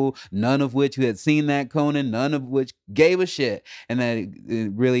 people, none of which who had seen that Conan, none of which gave a shit. And then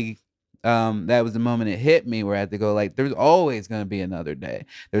it really, that was the moment it hit me where I had to go like, there's always going to be another day.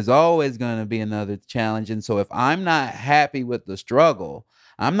 There's always going to be another challenge. And so if I'm not happy with the struggle,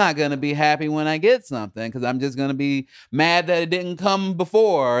 I'm not going to be happy when I get something, because I'm just going to be mad that it didn't come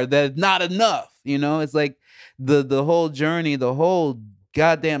before, or that it's not enough. It's like the whole journey, the whole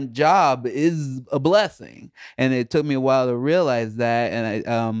goddamn job is a blessing. And it took me a while to realize that.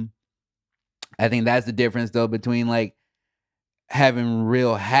 And I think that's the difference though between like having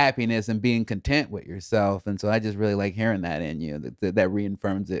real happiness and being content with yourself. And so I just really like hearing that in you, that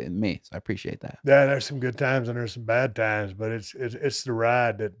reaffirms it in me. So I appreciate that. Yeah, there's some good times and there's some bad times, but it's the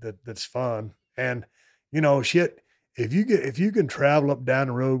ride that's fun. And shit, if you can travel up down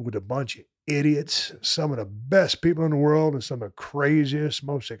the road with a bunch of idiots, some of the best people in the world and some of the craziest,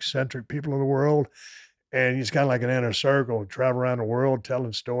 most eccentric people in the world, and it's kind of like an inner circle, travel around the world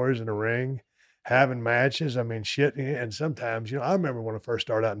telling stories in the ring, having matches. I mean, shit. And sometimes, I remember when I first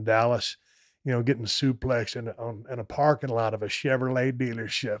started out in Dallas, getting suplexed in a parking lot of a Chevrolet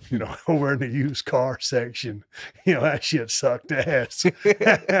dealership, over in the used car section. That shit sucked ass.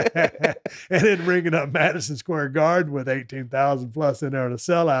 And then ringing up Madison Square Garden with 18,000 plus in there to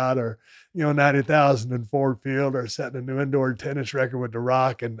sell out, or 90,000 in Ford Field, or setting a new indoor tennis record with The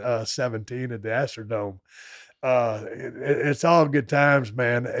Rock and 17 at the Astrodome. It's all good times,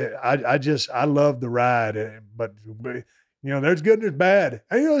 man. I love the ride, but there's good and there's bad.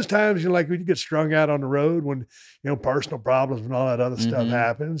 And there's times when you get strung out on the road when, personal problems and all that other stuff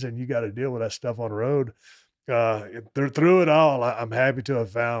happens, and you got to deal with that stuff on the road. Through it all, I'm happy to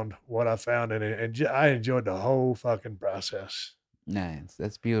have found what I found, and I enjoyed the whole fucking process. Nice.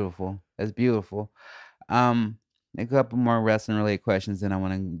 That's beautiful. That's beautiful. A couple more wrestling related questions, then I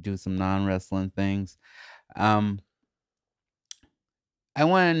want to do some non-wrestling things. I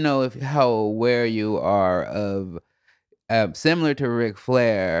want to know how aware you are of, similar to Ric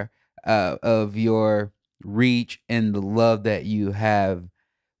Flair, of your reach and the love that you have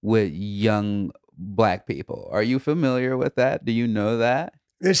with young Black people. Are you familiar with that? Do you know that?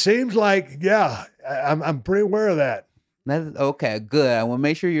 It seems like, yeah, I'm pretty aware of that. That's okay. Good. I want to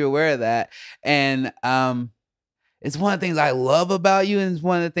make sure you're aware of that. And it's one of the things I love about you, and it's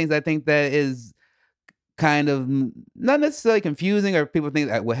one of the things I think that is kind of not necessarily confusing, or people think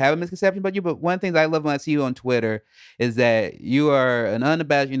that will have a misconception about you. But one of the things I love when I see you on Twitter is that you are an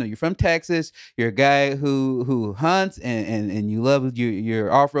unabashed, you're from Texas. You're a guy who hunts and you love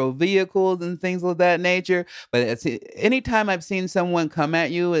your off-road vehicles and things of that nature. But anytime I've seen someone come at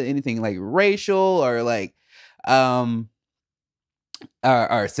you with anything like racial or like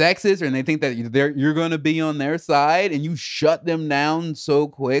are sexist, and they think that you're going to be on their side, and you shut them down so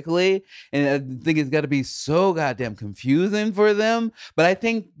quickly, and I think it's got to be so goddamn confusing for them. But I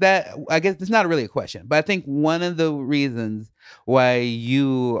think that, I guess it's not really a question, but I think one of the reasons why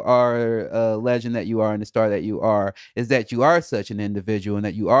you are a legend that you are and the star that you are is that you are such an individual, and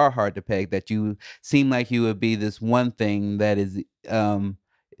that you are hard to peg, that you seem like you would be this one thing that is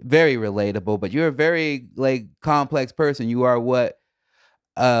very relatable, but you're a very complex person. You are what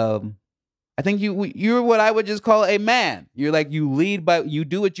I think you're what I would just call a man. You're you lead by, you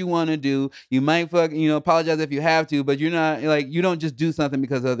do what you want to do. You might apologize if you have to, but you're not you don't just do something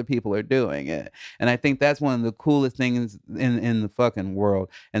because other people are doing it. And I think that's one of the coolest things in the fucking world.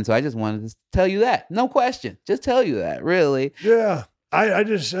 And so I just wanted to tell you that. No question. Just tell you that, really. Yeah. I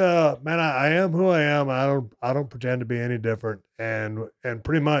just man, I am who I am. I don't pretend to be any different. And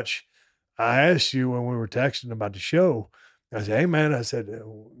pretty much I asked you when we were texting about the show, I said, hey man, I said,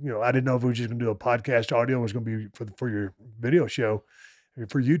 I didn't know if we were just gonna do a podcast audio, it was gonna be for your video show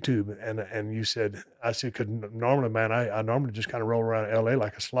for YouTube. And you said, I said, cause normally, man, I normally just kind of roll around LA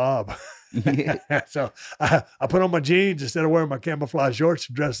like a slob. So I put on my jeans instead of wearing my camouflage shorts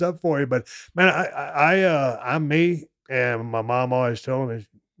to dress up for you. But man, I'm me, and my mom always told me,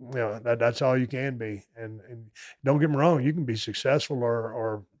 you know, that's all you can be. And don't get me wrong, you can be successful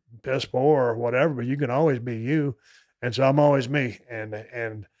or piss poor or whatever, but you can always be you. And so I'm always me.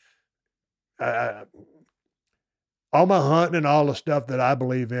 And I, all my hunting and all the stuff that I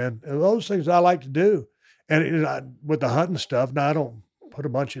believe in, and those things I like to do. And with the hunting stuff, now I don't put a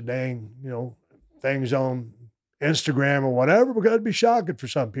bunch of dang, you know, things on Instagram or whatever, because it'd be shocking for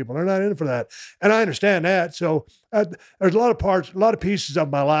some people. They're not in for that. And I understand that. So there's a lot of parts, a lot of pieces of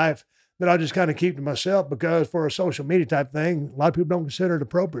my life that I just kind of keep to myself, because for a social media type thing, a lot of people don't consider it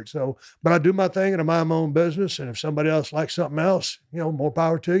appropriate. So, but I do my thing and I mind my own business. And if somebody else likes something else, you know, more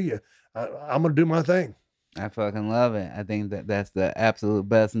power to you. I'm going to do my thing. I fucking love it. I think that that's the absolute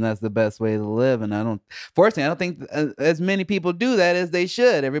best, and that's the best way to live. And fortunately, I don't think as many people do that as they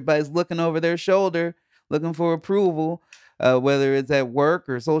should. Everybody's looking over their shoulder, looking for approval, whether it's at work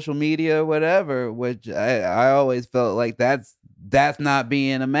or social media or whatever, which I always felt like that's not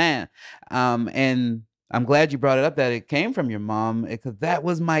being a man. And I'm glad you brought it up that it came from your mom, because that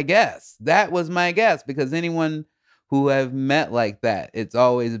was my guess. That was my guess, because anyone who I've met like that, it's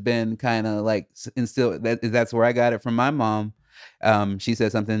always been kind of like instilled. That's where I got it from my mom. She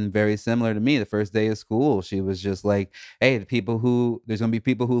said something very similar to me the first day of school. She was just like, hey, there's gonna be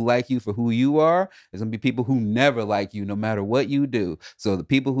people who like you for who you are. There's gonna be people who never like you no matter what you do. So the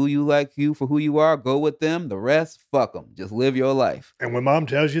people who you like you for who you are, go with them. The rest, fuck them. Just live your life. And when mom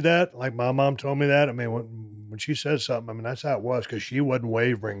tells you that, like my mom told me that, I mean, when she said something, I mean, that's how it was, because she wasn't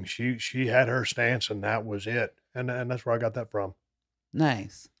wavering. She had her stance, and that was it. And that's where I got that from.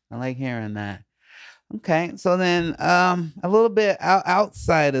 Nice. I like hearing that. Okay, so then a little bit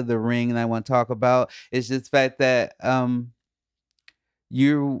outside of the ring, and I want to talk about is just the fact that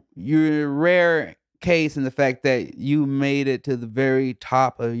you're a rare case in the fact that you made it to the very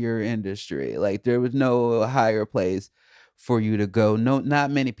top of your industry. Like, there was no higher place for you to go. No,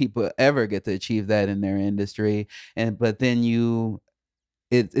 not many people ever get to achieve that in their industry, but then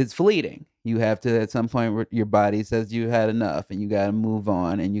it's fleeting. You have to, at some point, your body says you had enough, and you got to move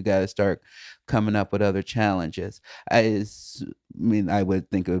on, and you got to start coming up with other challenges. I mean, I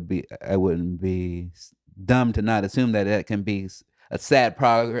wouldn't be dumb to not assume that it can be a sad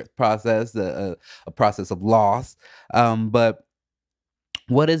process, a process of loss. But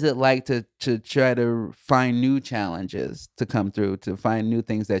what is it like to try to find new challenges to come through, to find new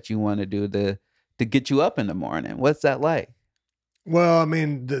things that you want to do to get you up in the morning? What's that like? Well, I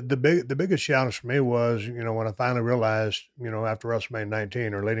mean, the biggest challenge for me was, you know, when I finally realized, you know, after WrestleMania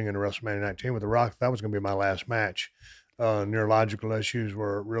 19 or leading into WrestleMania 19 with The Rock, that was going to be my last match. Neurological issues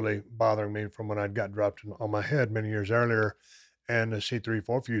were really bothering me from when I'd got dropped on my head many years earlier, and the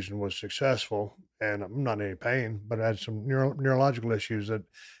C3-4 fusion was successful, and I'm not in any pain, but I had some neurological issues that,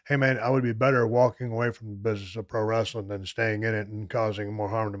 hey man, I would be better walking away from the business of pro wrestling than staying in it and causing more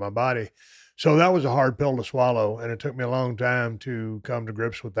harm to my body. So that was a hard pill to swallow, and it took me a long time to come to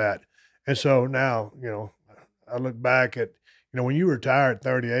grips with that. And so now, you know, I look back at, you know, when you retire at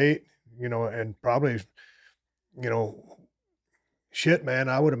 38, you know, and probably, you know, shit, man,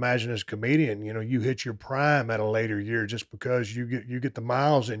 I would imagine as a comedian, you know, you hit your prime at a later year, just because you get the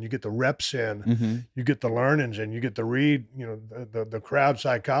miles in, you get the reps in, Mm-hmm. you get the learnings, and you get to read, you know, the crowd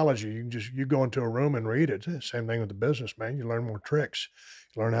psychology. You go into a room and read it. Same thing with the business, man. You learn more tricks,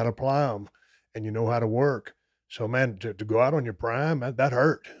 you learn how to apply them, and you know how to work. So, man, to go out on your prime, that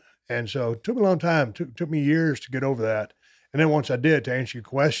hurt. And so it took me a long time. Took me years to get over that. And then once I did, to answer your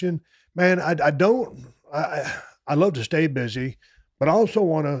question, man, I love to stay busy, but I also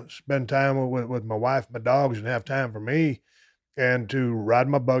want to spend time with my wife, my dogs, and have time for me, and to ride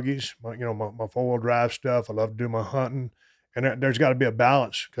my buggies, my 4-wheel drive stuff. I love to do my hunting, and there's got to be a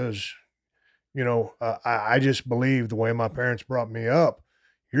balance, because, you know, I just believe the way my parents brought me up,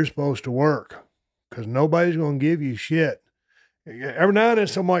 you're supposed to work, because nobody's going to give you shit. Every now and then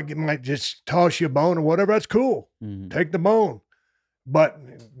someone might just toss you a bone or whatever. That's cool. Mm-hmm. Take the bone. But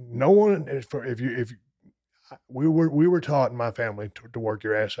no one, if we were taught in my family to work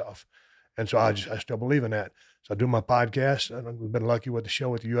your ass off. And so I still believe in that. So I do my podcast. I've been lucky with the show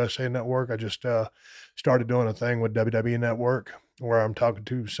with the USA Network. I just started doing a thing with WWE Network where I'm talking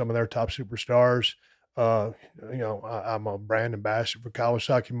to some of their top superstars. You know, I'm a brand ambassador for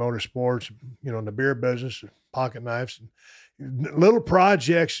Kawasaki Motorsports, you know, in the beer business, pocket knives, and little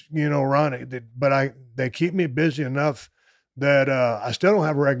projects, you know, running, but they keep me busy enough that I still don't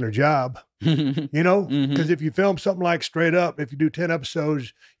have a regular job. You know, because if you film something like Straight Up, if you do 10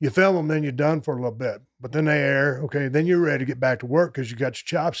 episodes, you film them, then you're done for a little bit. But then they air, okay, then you're ready to get back to work because you got your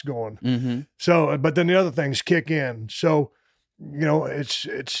chops going. So, but then the other things kick in. So, you know,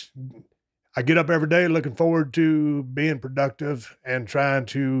 I get up every day looking forward to being productive and trying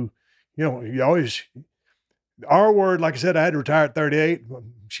to, you know, you always, our word, like I said, I had to retire at 38.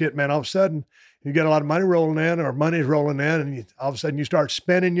 Shit, man, all of a sudden, you get a lot of money rolling in, or money's rolling in, and all of a sudden you start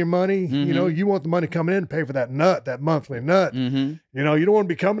spending your money. You know, you want the money coming in to pay for that nut, that monthly nut. You know, you don't want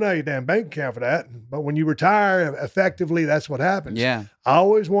to be coming out of your damn bank account for that. But when you retire, effectively, that's what happens. Yeah. I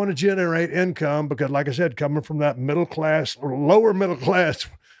always want to generate income because, like I said, coming from that middle class or lower middle class,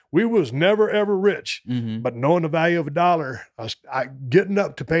 we was never, ever rich. But knowing the value of a dollar, getting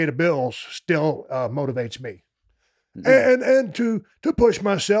up to pay the bills still motivates me. And to push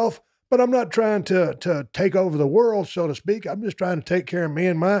myself. But I'm not trying to take over the world, so to speak. I'm just trying to take care of me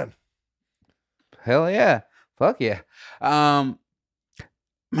and mine. Hell yeah. Fuck yeah. Man,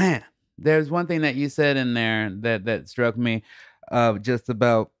 there's one thing that you said in there that struck me, just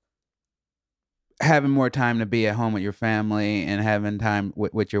about having more time to be at home with your family and having time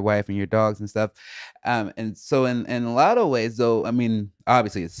with your wife and your dogs and stuff. And so in a lot of ways, though, I mean,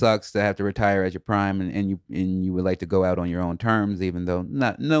 obviously it sucks to have to retire at your prime, and you would like to go out on your own terms, even though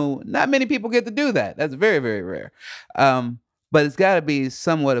not many people get to do that. That's very, very rare. But it's got to be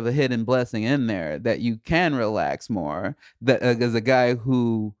somewhat of a hidden blessing in there that you can relax more. That as a guy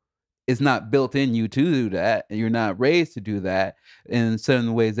who is not built in you to do that, and you're not raised to do that in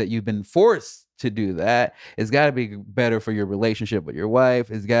certain ways that you've been forced to do that. It's got to be better for your relationship with your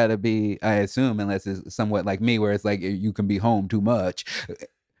wife. It's got to be, I assume, unless it's somewhat like me, where it's like you can be home too much.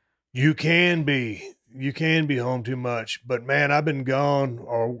 You can be home too much, but man, I've been gone,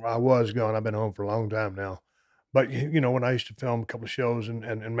 or I was gone. I've been home for a long time now. But you know, when I used to film a couple of shows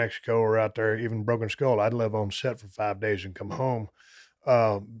in Mexico or out there, even Broken Skull, I'd live on set for 5 days and come home.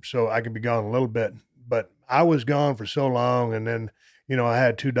 So I could be gone a little bit, but I was gone for so long. And then, you know, I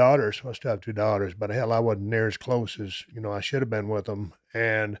had 2 daughters. I still have 2 daughters, but hell, I wasn't near as close as, you know, I should have been with them.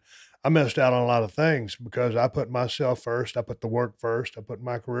 And I missed out on a lot of things because I put myself first. I put the work first. I put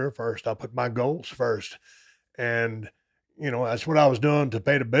my career first. I put my goals first. And, you know, that's what I was doing to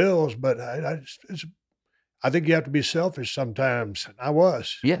pay the bills. But I think you have to be selfish sometimes. I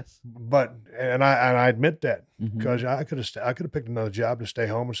was. Yes. But, and I admit that because I could have picked another job to stay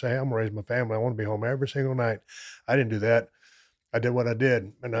home and say, hey, I'm gonna raise my family. I want to be home every single night. I didn't do that. I did what I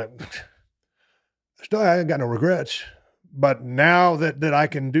did. And I ain't got no regrets. But now that I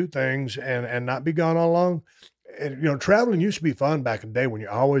can do things and not be gone all along, and, you know, traveling used to be fun back in the day when you're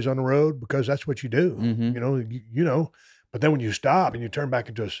always on the road because that's what you do. You know, but then when you stop and you turn back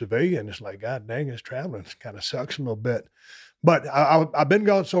into a civilian, it's like, God dang, it's traveling. It kind of sucks a little bit. But I've been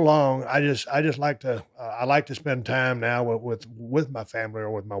gone so long. I just like to I like to spend time now with my family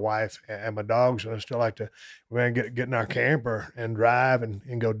or with my wife and my dogs, and I still like to get in our camper and drive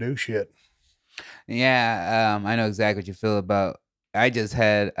and go do shit. Yeah, I know exactly what you feel about. I just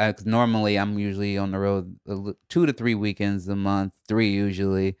had, 'cause normally I'm usually on the road 2 to 3 weekends a month, 3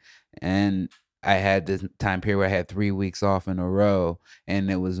 usually, and I had this time period where I had 3 weeks off in a row,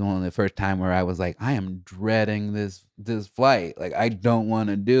 and it was one of the first time where I was like, I am dreading this flight. Like, I don't want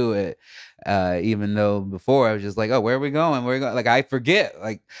to do it. Even though before I was just like, oh, where are we going? Where are we going? Like, I forget.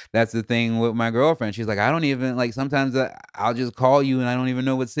 Like, that's the thing with my girlfriend. She's like, I don't even, like, sometimes I'll just call you and I don't even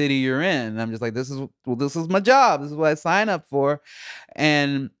know what city you're in. And I'm just like, this is my job. This is what I sign up for.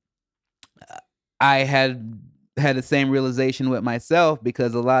 And I had the same realization with myself,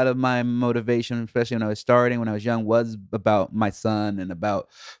 because a lot of my motivation, especially when I was starting, when I was young, was about my son and about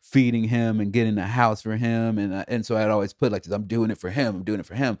feeding him and getting a house for him. And so I'd always put like this, I'm doing it for him. I'm doing it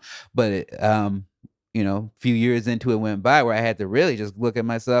for him. But you know, a few years into it went by where I had to really just look at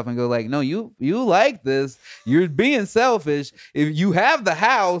myself and go like, no, you like this. You're being selfish. If you have the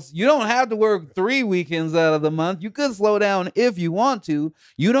house, you don't have to work 3 weekends out of the month. You could slow down if you want to.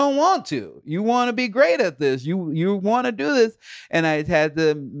 You don't want to. You want to be great at this. You want to do this. And I had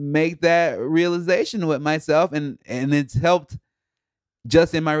to make that realization with myself, and it's helped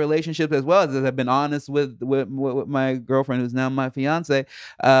just in my relationships as well, as I've been honest with my girlfriend, who's now my fiance.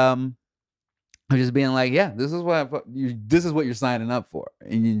 I'm just being like, yeah, this is what you're signing up for.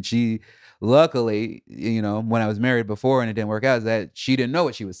 And she, luckily, you know, when I was married before and it didn't work out, is that she didn't know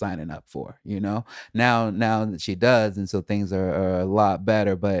what she was signing up for. You know, now that she does, and so things are a lot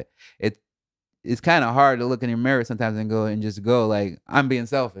better. But it's kind of hard to look in your mirror sometimes and just go like, I'm being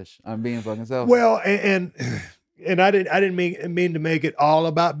selfish. I'm being fucking selfish. Well, and I didn't mean to make it all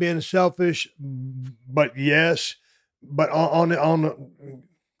about being selfish, but yes. but on the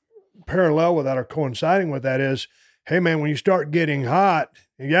parallel with that or coinciding with that is, hey man, when you start getting hot,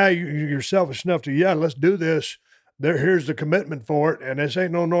 yeah, you're selfish enough to, yeah, let's do this. Here's the commitment for it. And this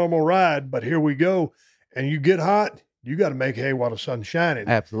ain't no normal ride, but here we go. And you get hot, you got to make hay while the sun's shining.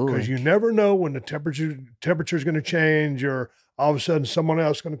 Absolutely. Because you never know when the temperature's going to change, or all of a sudden someone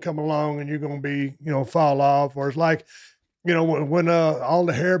else is going to come along and you're going to be, fall off. Or it's like, when all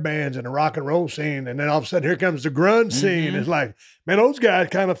the hair bands and the rock and roll scene, and then all of a sudden here comes the grunge scene. It's like, man, those guys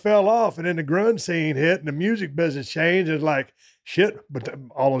kind of fell off, and then the grunge scene hit, and the music business changed. It's like, shit, but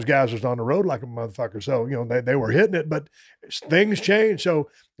all those guys was on the road like a motherfucker. So, they were hitting it, but things change.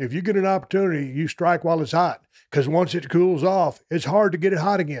 So if you get an opportunity, you strike while it's hot, because once it cools off, it's hard to get it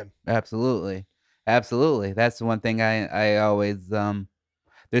hot again. Absolutely. Absolutely. That's the one thing I always,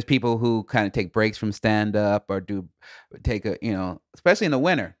 there's people who kind of take breaks from stand up or take a, especially in the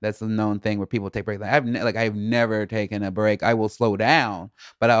winter. That's a known thing where people take breaks. I've never taken a break. I will slow down,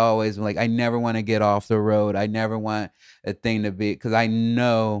 but I always I never want to get off the road. I never want a thing to be, because I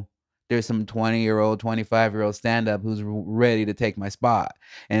know there's some 20-year-old, 25-year-old stand-up who's ready to take my spot.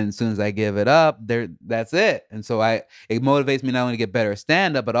 And as soon as I give it up, that's it. And so it motivates me not only to get better at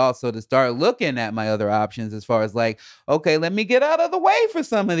stand-up, but also to start looking at my other options as far as okay, let me get out of the way for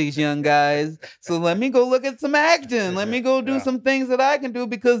some of these young guys. So let me go look at some acting. Let me go do some things that I can do,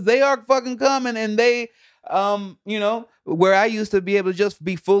 because they are fucking coming, and they, where I used to be able to just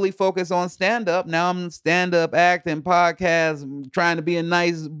be fully focused on stand-up, now I'm stand-up, acting, podcast, trying to be a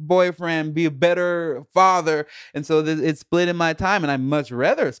nice boyfriend, be a better father. And so it's splitting my time, and I much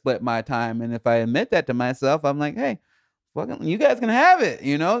rather split my time. And if I admit that to myself, I'm like, hey, fucking, you guys can have it.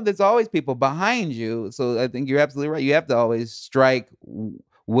 There's always people behind you. So I think you're absolutely right. You have to always strike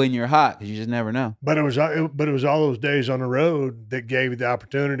when you're hot, because you just never know. But it was all those days on the road that gave you the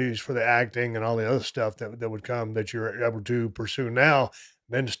opportunities for the acting and all the other stuff that would come that you're able to pursue now.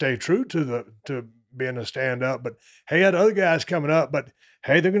 Then to stay true to being a stand up. But hey, you had other guys coming up, but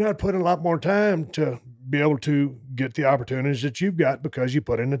hey, they're going to have to put in a lot more time to be able to get the opportunities that you've got, because you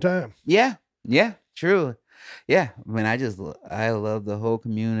put in the time. Yeah, true. Yeah, I mean, I love the whole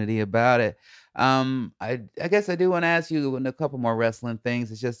community about it. I guess I do want to ask you a couple more wrestling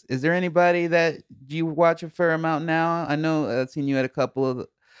things. It's just, is there anybody that you watch a fair amount now? I know I've seen you at a couple of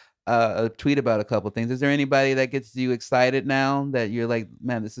a tweet about a couple of things. Is there anybody that gets you excited now that you're like,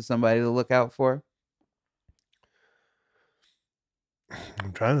 man, this is somebody to look out for?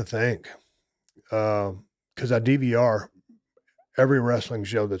 I'm trying to think, because I DVR every wrestling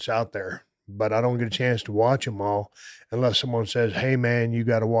show that's out there, but I don't get a chance to watch them all unless someone says, hey man, you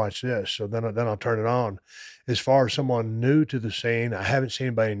got to watch this. So then I'll turn it on. As far as someone new to the scene, I haven't seen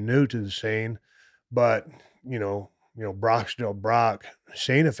anybody new to the scene, but Brock's still Brock.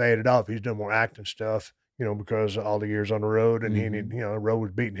 Cena faded off. He's done more acting stuff, because of all the years on the road, and the road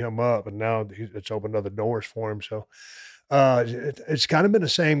was beating him up, and now it's opened other doors for him. So it's kind of been the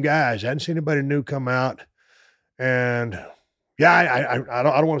same guys. I hadn't seen anybody new come out, and yeah, I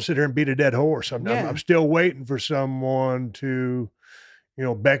don't want to sit here and beat a dead horse. I'm still waiting for someone to,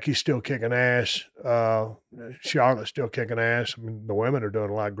 Becky's still kicking ass. Charlotte's still kicking ass. I mean, the women are doing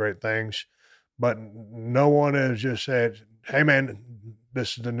a lot of great things, but no one has just said, hey man,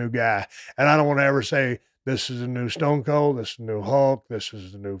 this is the new guy. And I don't want to ever say, this is the new Stone Cold, this is the new Hulk, this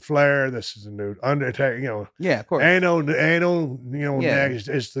is the new Flair, this is the new Undertaker, Yeah, of course. Ain't no, next,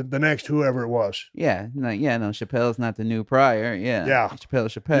 it's the next whoever it was. Yeah, no, Chappelle's not the new Pryor. Yeah.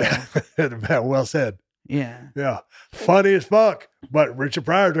 Chappelle. Yeah. Well said. Yeah. Yeah. Funny as fuck, but Richard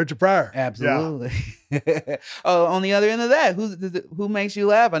Pryor's Richard Pryor. Absolutely. Yeah. Oh, on the other end of that, who makes you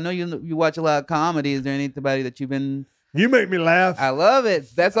laugh? I know you watch a lot of comedy. Is there anybody that you've been... You make me laugh. I love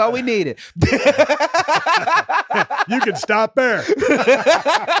it. That's all we needed. You can stop there.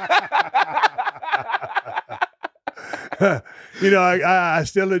 I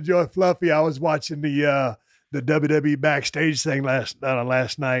still enjoy Fluffy. I was watching the WWE backstage thing last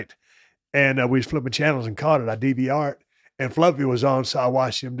night, and we was flipping channels and caught it. I DVR it, and Fluffy was on, so I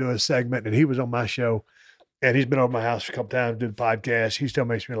watched him do a segment, and he was on my show, and he's been over my house a couple times, did the podcast. He still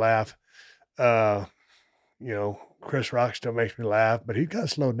makes me laugh. Chris Rock still makes me laugh, but he got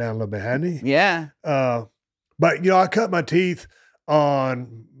slowed down a little bit, hasn't he? Yeah. But I cut my teeth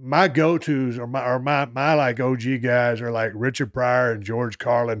on my go-tos or my like OG guys are like Richard Pryor and George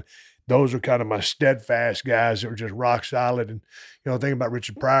Carlin. Those are kind of my steadfast guys that were just rock solid. And thinking about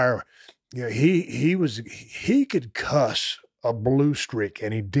Richard Pryor, he could cuss a blue streak,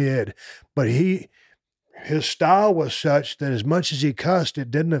 and he did, but his style was such that as much as he cussed, it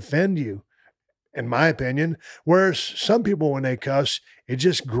didn't offend you, in my opinion. Whereas some people, when they cuss, it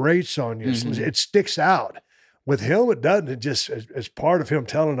just grates on you. It sticks out. With him, it doesn't. It just as part of him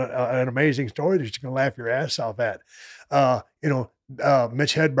telling an amazing story that you can laugh your ass off at. You know,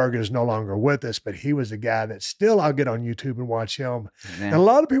 Mitch Hedberg is no longer with us, but he was the guy that still I'll get on YouTube and watch him. And a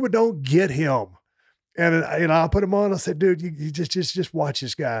lot of people don't get him. And I'll put him on. I said, dude, you just watch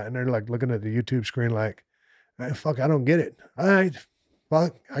this guy. And they're like looking at the YouTube screen like, hey, fuck, I don't get it. All right.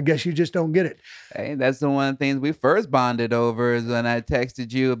 Fuck, I guess you just don't get it. Hey, that's the one of the things we first bonded over is when I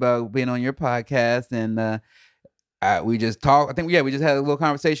texted you about being on your podcast, and we just talked. I think, yeah, we just had a little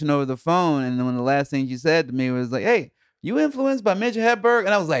conversation over the phone, and then one of the last things you said to me was like, "Hey, you influenced by Mitch Hedberg?"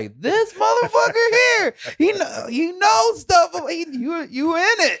 And I was like, "This motherfucker here, he knows stuff. You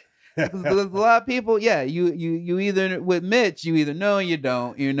in it." Because a lot of people, yeah, you either with Mitch, you either know or you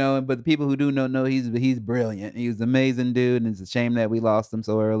don't, but the people who do know he's brilliant. He's an amazing dude, and it's a shame that we lost him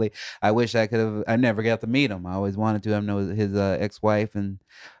so early. I wish I never got to meet him. I always wanted to. I know his ex-wife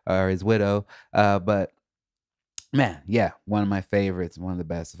or his widow, but man, yeah, one of my favorites, one of the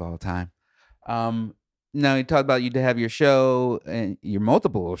best of all time. Now you talked about you to have your show and your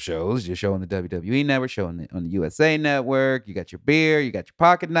multiple shows, your show on the WWE Network, show on the USA Network. You got your beer, you got your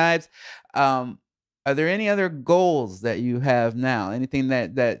pocket knives. Are there any other goals that you have now? Anything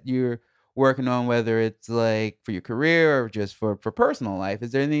that you're working on, whether it's like for your career or just for personal life?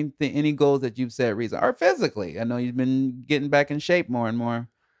 Is there any goals that you've set recently or physically? I know you've been getting back in shape more and more.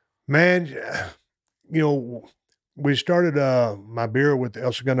 Man, you know, we started my beer with the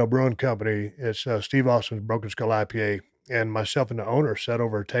El Segundo Brewing Company. It's Steve Austin's Broken Skull IPA. And myself and the owner sat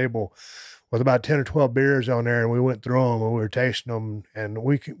over a table with about 10 or 12 beers on there, and we went through them and we were tasting them, and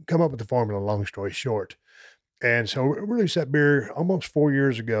we come up with the formula, long story short. And so we released that beer almost 4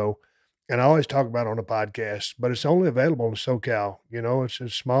 years ago. And I always talk about it on the podcast, but it's only available in SoCal. You know, it's a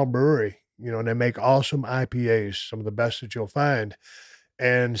small brewery, and they make awesome IPAs, some of the best that you'll find.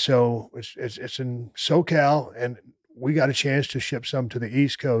 And so it's in SoCal, and we got a chance to ship some to the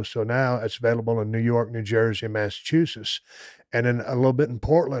East Coast. So now it's available in New York, New Jersey, and Massachusetts, and then a little bit in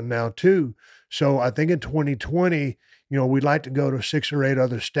Portland now too. So I think in 2020, we'd like to go to 6 or 8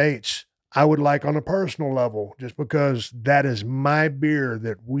 other states. I would like on a personal level, just because that is my beer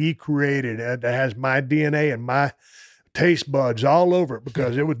that we created, that has my DNA and my taste buds all over it,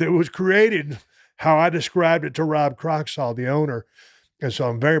 because it was created how I described it to Rob Croxall, the owner. And so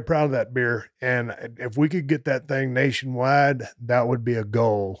I'm very proud of that beer. And if we could get that thing nationwide, that would be a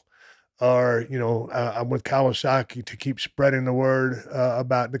goal. Or, I'm with Kawasaki to keep spreading the word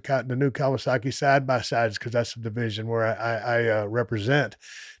about the new Kawasaki side-by-sides, because that's the division where I represent,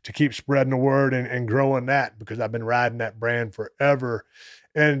 to keep spreading the word and growing that, because I've been riding that brand forever.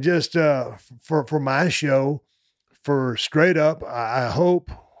 And just for my show, for Straight Up, I hope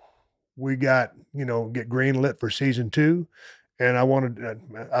we get greenlit for season 2. And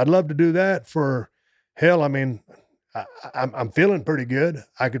I'd love to do that for, hell, I mean, I'm feeling pretty good.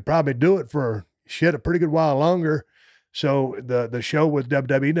 I could probably do it for a pretty good while longer. So the show with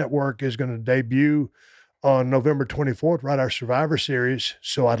WWE Network is going to debut on November 24th, right, our Survivor Series.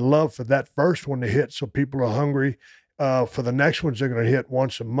 So I'd love for that first one to hit, so people are hungry. For the next ones, they're going to hit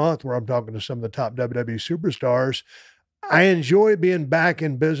once a month, where I'm talking to some of the top WWE superstars. I enjoy being back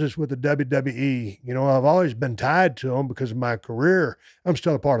in business with the WWE. I've always been tied to them because of my career. I'm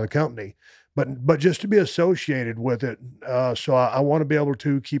still a part of the company, but just to be associated with it. So I want to be able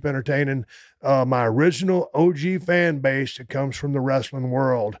to keep entertaining my original OG fan base that comes from the wrestling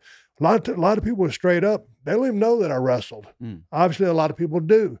world. A lot of people are Straight Up. They don't even know that I wrestled. Obviously, a lot of people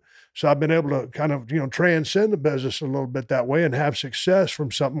do. So I've been able to kind of, transcend the business a little bit that way and have success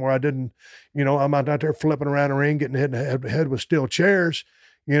from something where I didn't, I'm not out there flipping around the ring, getting hit in the head with steel chairs.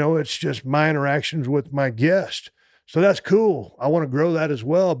 It's just my interactions with my guest. So that's cool. I want to grow that as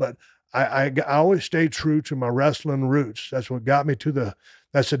well. But I always stay true to my wrestling roots. That's what got me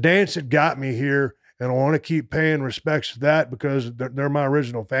that's the dance that got me here. And I want to keep paying respects to that, because they're my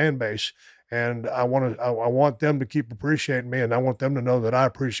original fan base. And I want them to keep appreciating me, and I want them to know that I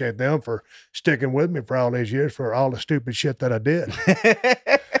appreciate them for sticking with me for all these years, for all the stupid shit that I did.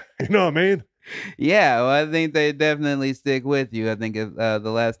 You know what I mean? Yeah, well, I think they definitely stick with you. I think the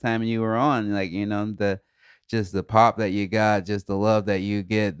last time you were on, like, just the pop that you got, just the love that you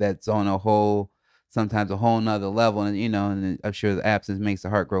get, that's on sometimes a whole nother level. And, and I'm sure the absence makes the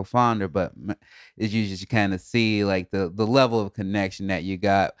heart grow fonder, but it's you just kind of see like the level of connection that you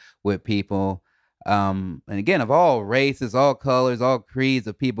got with people. And again, of all races, all colors, all creeds,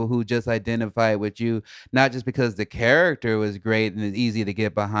 of people who just identify with you, not just because the character was great and it's easy to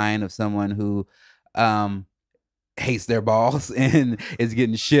get behind, of someone who hates their boss and is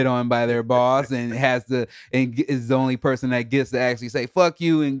getting shit on by their boss and is the only person that gets to actually say fuck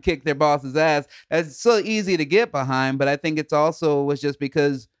you and kick their boss's ass. That's so easy to get behind, but I think it's also was just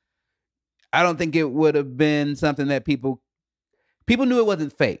because I don't think it would have been something that people knew it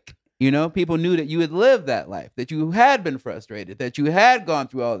wasn't fake. You know, people knew that you had lived that life, that you had been frustrated, that you had gone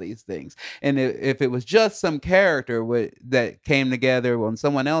through all these things. And if it was just some character that came together on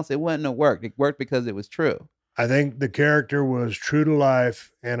someone else, it wouldn't have worked. It worked because it was true. I think the character was true to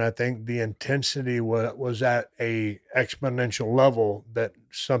life, and I think the intensity was at a exponential level that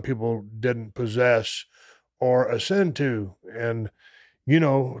some people didn't possess or ascend to. And you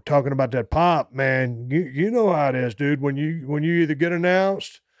know, talking about that pop, man, you know how it is, dude. When you either get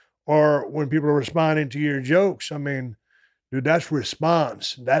announced or when people are responding to your jokes, I mean, dude, that's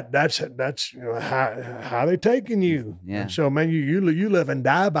response. That's you know how they taking you. Yeah. And so, man, you live and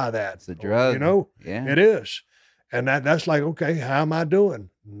die by that. It's a drug. You know, Yeah. it is. And that's like, okay, how am I doing?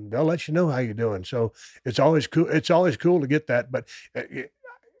 They'll let you know how you're doing. So it's always cool. It's always cool to get that. But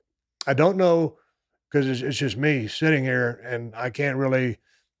I don't know, because it's just me sitting here, and I can't really.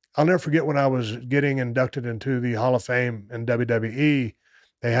 I'll never forget when I was getting inducted into the Hall of Fame in WWE.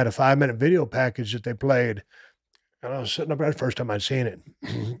 They had a 5-minute video package that they played, and I was sitting up there the first time I'd seen it,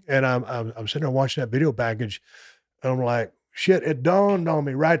 and I'm sitting there watching that video package, and I'm like, shit! It dawned on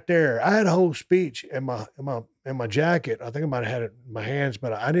me right there. I had a whole speech in my jacket. I think I might have had it in my hands,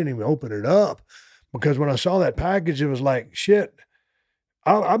 but I didn't even open it up, because when I saw that package, it was like, shit.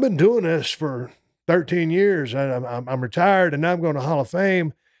 I've been doing this for 13 years. I'm retired, and now I'm going to Hall of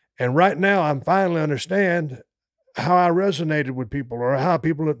Fame. And right now, I'm finally understand how I resonated with people, or how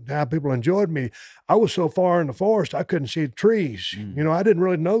people enjoyed me. I was so far in the forest, I couldn't see the trees. You know, I didn't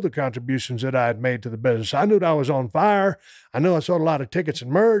really know the contributions that I had made to the business. I knew that I was on fire. I knew I sold a lot of tickets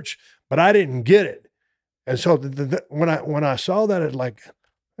and merch, but I didn't get it. And so when I saw that, it's like,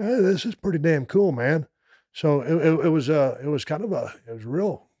 hey, this is pretty damn cool, man. So it was kind of a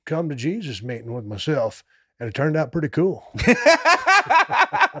real come to Jesus meeting with myself, and it turned out pretty cool.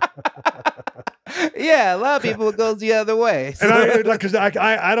 Yeah, a lot of people it goes the other way. And I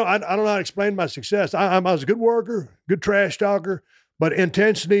don't know how to explain my success. I was a good worker, good trash talker, but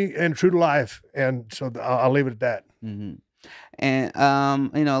intensity and true to life. And so I'll leave it at that. Mm-hmm. And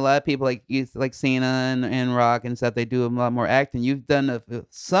you know, a lot of people like Cena and Rock and stuff, they do a lot more acting. You've done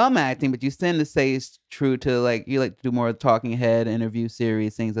some acting, but you tend to stay true to, like, you like to do more talking head interview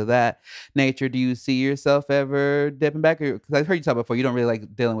series, things of that nature. Do you see yourself ever dipping back? Because I've heard you talk before, you don't really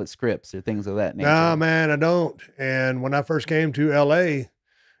like dealing with scripts or things of that nature. Nah, man, I don't. And when I first came to LA,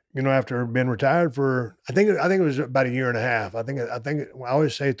 you know, after being retired for, I think it was about a year and a half. I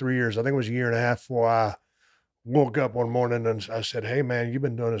always say 3 years. I think it was a year and a half before I woke up one morning and I said, hey, man, you've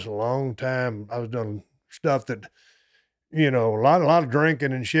been doing this a long time. I was doing stuff that, you know, a lot of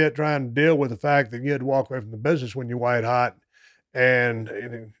drinking and shit, trying to deal with the fact that you had to walk away from the business when you're white hot. And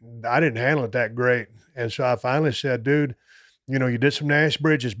I didn't handle it that great. And so I finally said, dude, you know, you did some Nash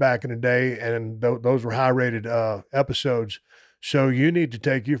Bridges back in the day, and those were high-rated episodes. So you need to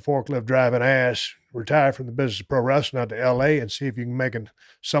take your forklift driving ass, retire from the business of pro wrestling out to LA, and see if you can make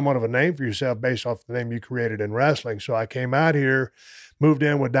somewhat of a name for yourself based off the name you created in wrestling. So I came out here, moved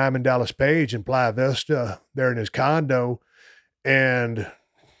in with Diamond Dallas Page in Playa Vista there in his condo, and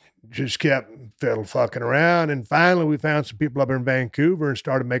just kept fiddle fucking around. And finally we found some people up in Vancouver and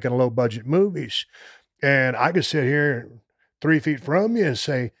started making low budget movies. And I could sit here 3 feet from you and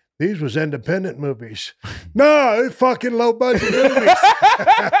say, these was independent movies. No, it's fucking low budget movies.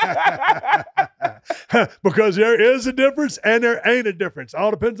 Because there is a difference and there ain't a difference.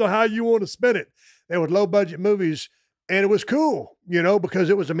 All depends on how you want to spin it. They were low budget movies, and it was cool, you know, because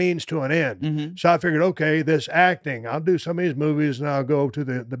it was a means to an end. Mm-hmm. So I figured, okay, this acting, I'll do some of these movies and I'll go to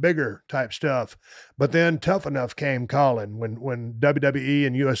the bigger type stuff. But then Tough Enough came calling when WWE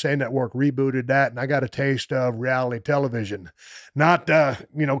and USA Network rebooted that, and I got a taste of reality television. Not,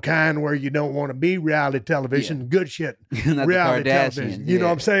 you know, kind where you don't want to be reality television, good shit, reality television. You know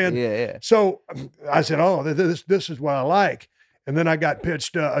what I'm saying? Yeah. So I said, oh, this is what I like. And then I got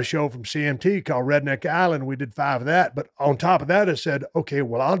pitched a show from CMT called Redneck Island. We did 5 of that. But on top of that, I said, okay,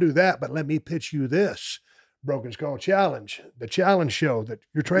 well, I'll do that, but let me pitch you this Broken Skull Challenge, the challenge show that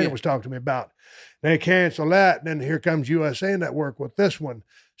your trainer was talking to me about. They cancel that, and then here comes USA Network with this one.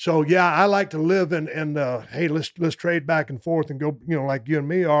 So, yeah, I like to live in hey, let's trade back and forth and go, you know, like you and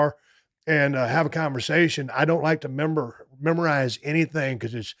me are, and have a conversation. I don't like to memorize anything,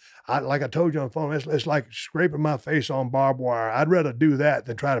 because it's, like I told you on the phone, it's like scraping my face on barbed wire. I'd rather do that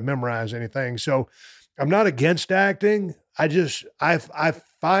than try to memorize anything. So I'm not against acting. I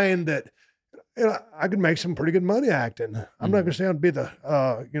find that you know, I could make some pretty good money acting. I'm not going to say I'd be the,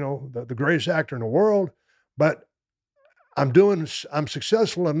 you know, the greatest actor in the world, but I'm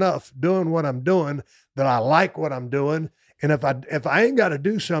successful enough doing what I'm doing that I like what I'm doing. And if I ain't got to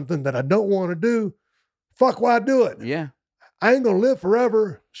do something that I don't want to do, fuck why do it? Yeah. I ain't going to live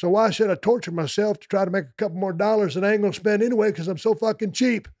forever. So why should I torture myself to try to make a couple more dollars that I ain't going to spend anyway because I'm so fucking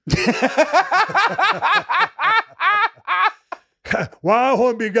cheap? Why I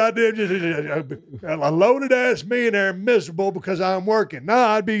want to be goddamn just a loaded ass millionaire miserable because I'm working. No,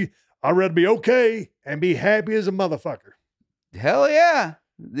 I'd rather be okay and be happy as a motherfucker. Hell yeah.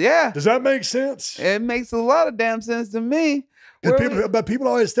 Yeah. Does that make sense? It makes a lot of damn sense to me. But people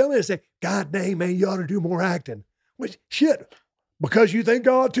always tell me, they say, God dang, man, you ought to do more acting. Which, shit, because you think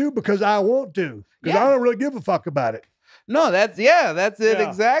I ought to? Because I want to. Because I don't really give a fuck about it. No, that's it. Yeah.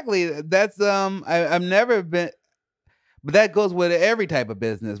 Exactly. That's, I've never been, but that goes with every type of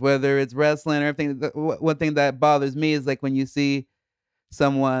business, whether it's wrestling or everything. One thing that bothers me is like when you see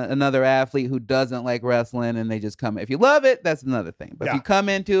another athlete who doesn't like wrestling and they just come. If you love it, that's another thing. But if you come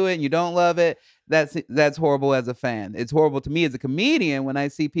into it and you don't love it, that's horrible as a fan. It's horrible to me as a comedian when I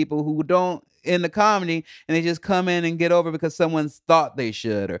see people who don't in the comedy and they just come in and get over because someone thought they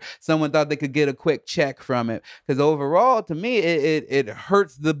should or someone thought they could get a quick check from it. Because overall, to me, it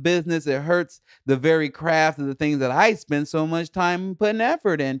hurts the business. It hurts the very craft of the things that I spend so much time putting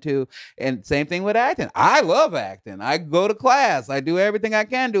effort into. And same thing with acting. I love acting. I go to class. I do everything I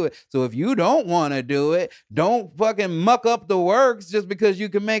can do it. So if you don't want to do it, don't fucking muck up the works just because you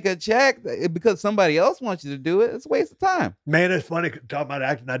can make a check because somebody else wants you to do it. It's a waste of time. Man, it's funny talking about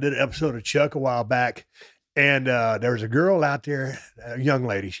acting. I did an episode of Chuck a while back, and there was a girl out there, a young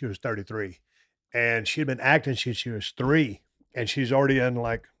lady. She was 33, and she'd been acting since she was 3, and she's already in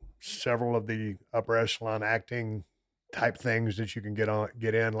like several of the upper echelon acting type things that you can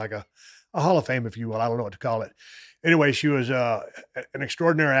get in, like a Hall of Fame, if you will. I don't know what to call it. Anyway, she was an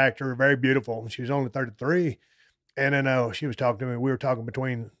extraordinary actor, very beautiful. She was only 33, and then she was talking to me. We were talking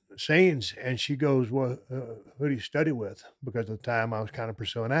between scenes, and she goes, "Well, who do you study with?" Because at the time I was kind of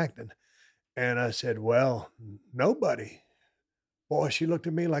pursuing acting. And I said, "Well, nobody." Boy, she looked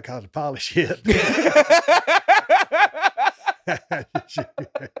at me like I was a pile of shit.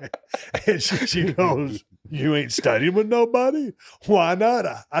 and she goes, "You ain't studying with nobody? Why not?"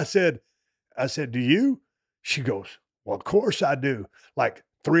 I said, "Do you?" She goes, "Well, of course I do. Like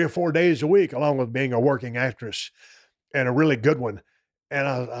 3 or 4 days a week, along with being a working actress and a really good one." And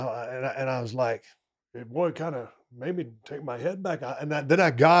I was like, boy, kind of made me take my head back. Then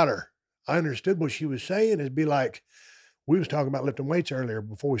I got her. I understood what she was saying. It'd be like, we was talking about lifting weights earlier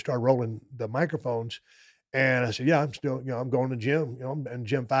before we started rolling the microphones. And I said, yeah, I'm still, I'm going to the gym, I'm in the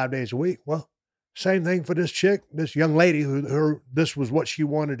gym 5 days a week. Well, same thing for this chick, this young lady this was what she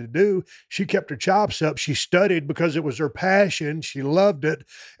wanted to do. She kept her chops up. She studied because it was her passion. She loved it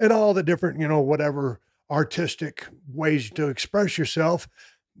and all the different, whatever artistic ways to express yourself.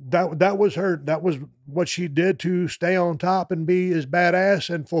 That was what she did to stay on top and be as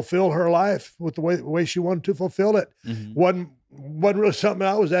badass and fulfill her life with the way she wanted to fulfill it. Mm-hmm. Wasn't really something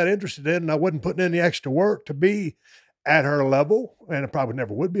I was that interested in, and I wasn't putting in the extra work to be at her level, and I probably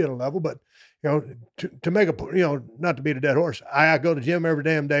never would be at a level, but to make not to beat a dead horse, I go to the gym every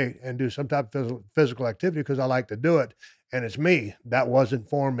damn day and do some type of physical activity because I like to do it, and it's me. That wasn't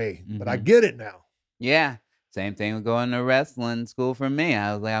for me, but I get it now. Yeah. Same thing with going to wrestling school for me.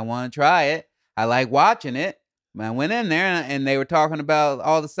 I was like, I want to try it. I like watching it. I went in there and they were talking about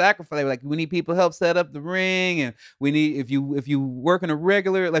all the sacrifice. They were like, we need people to help set up the ring, and we need if you work in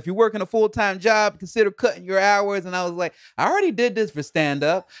if you work in a full-time job, consider cutting your hours. And I was like, I already did this for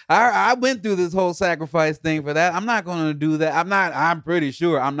stand-up. I went through this whole sacrifice thing for that. I'm not going to do that. I'm pretty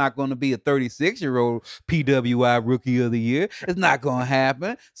sure I'm not going to be a 36-year-old PWI Rookie of the Year. It's not going to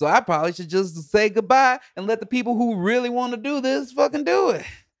happen. So I probably should just say goodbye and let the people who really want to do this fucking do it.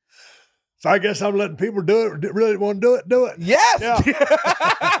 So I guess I'm letting people do it. Really want to do it. Yes.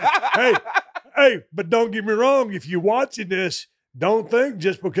 Yeah. hey, but don't get me wrong. If you're watching this, don't think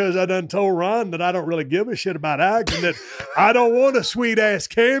just because I done told Ron that I don't really give a shit about acting that I don't want a sweet ass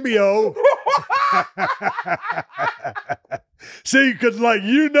cameo. See, because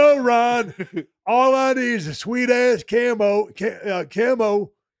Ron, all I need is a sweet ass camo.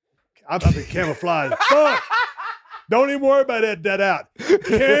 I'm not camouflage. Fuck. Don't even worry about that out.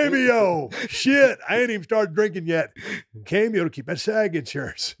 Cameo. Shit. I ain't even started drinking yet. Cameo to keep that SAG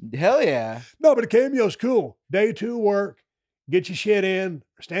insurance. Hell yeah. No, but the cameo's cool. Day 2 work. Get your shit in.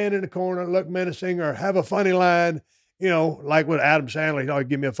 Stand in the corner. Look menacing or have a funny line. Like with Adam Sandler.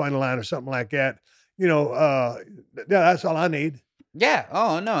 Give me a funny line or something like that. Yeah, that's all I need. Yeah.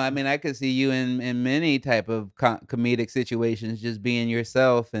 Oh no. I mean, I could see you in many type of comedic situations, just being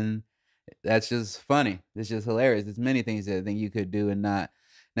yourself, and that's just funny. It's just hilarious. There's many things that I think you could do and not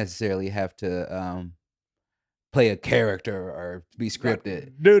necessarily have to play a character or be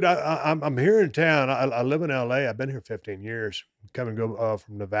scripted. Dude, I'm here in town. I live in LA. I've been here 15 years. Come and go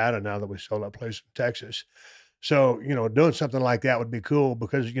from Nevada now that we sold that place in Texas. So, doing something like that would be cool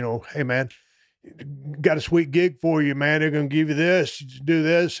because, hey man, got a sweet gig for you, man. They're gonna give you this, do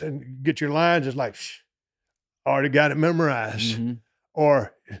this, and get your lines. It's like already got it memorized. Mm-hmm.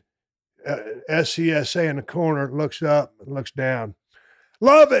 Or SCSA in the corner looks up, looks down.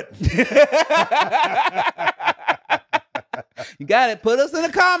 Love it. You got it. Put us in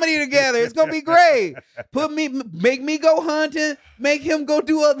a comedy together. It's gonna be great. Make me go hunting. Make him go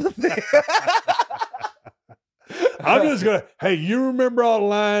do other things. I'm just gonna. Hey, you remember all the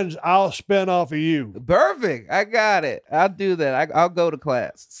lines? I'll spin off of you. Perfect. I got it. I'll do that. I'll go to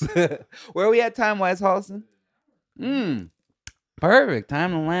class. Where are we at time wise, Halston? Perfect.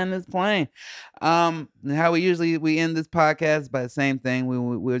 Time to land this plane. How we end this podcast by the same thing.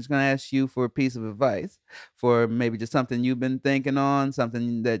 We're just gonna ask you for a piece of advice for maybe just something you've been thinking on,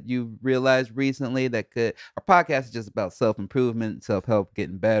 something that you've realized recently that could. Our podcast is just about self-improvement, self-help,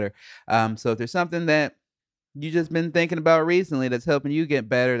 getting better. So if there's something that you just been thinking about recently that's helping you get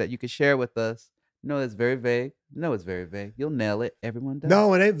better that you could share with us. No, it's very vague. No, it's very vague. You'll nail it. Everyone does.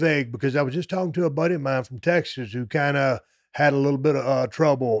 No, it ain't vague because I was just talking to a buddy of mine from Texas who kind of had a little bit of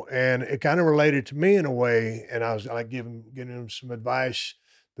trouble, and it kind of related to me in a way. And I was like getting him some advice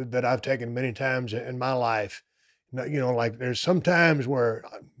that I've taken many times in my life. Like there's some times where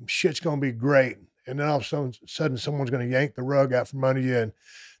shit's gonna be great, and then all of a sudden someone's gonna yank the rug out from under you, and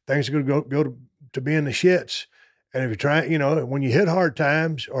things are gonna go to be in the shits. And if you try, when you hit hard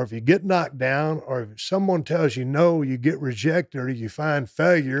times, or if you get knocked down, or if someone tells you no, you get rejected, or you find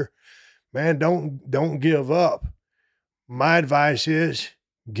failure, man, don't give up. My advice is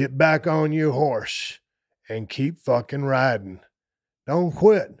get back on your horse and keep fucking riding. Don't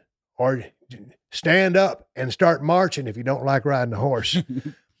quit, or stand up and start marching if you don't like riding a horse.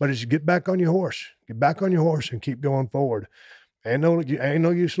 But it's get back on your horse. Get back on your horse and keep going forward. Ain't no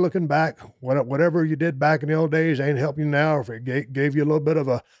use looking back. Whatever you did back in the old days ain't helping you now. If it gave you a little bit of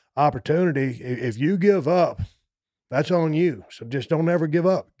a opportunity, if you give up, that's on you. So just don't ever give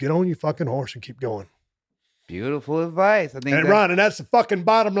up. Get on your fucking horse and keep going. Beautiful advice. I think. And Ron, and that's the fucking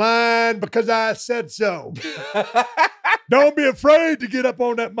bottom line because I said so. Don't be afraid to get up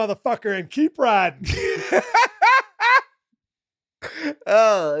on that motherfucker and keep riding.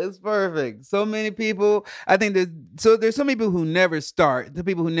 Oh, it's perfect. So many people. I think there's so many people who never start. The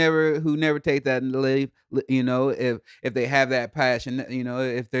people who never take that and leave. If they have that passion,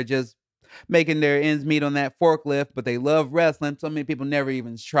 if they're just making their ends meet on that forklift, but they love wrestling. So many people never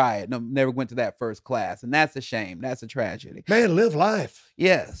even try it. No, never went to that first class, and that's a shame. That's a tragedy. Man, live life.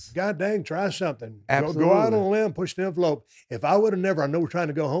 Yes. God dang, try something. Absolutely. Go out on a limb, push the envelope. If I would have never, I know we're trying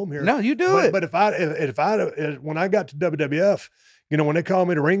to go home here. No, you do it. But when I got to WWF, when they call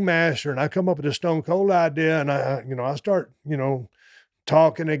me the ringmaster and I come up with a Stone Cold idea and I start,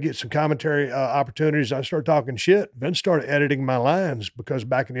 talking and get some commentary opportunities. I start talking shit. Vince started editing my lines because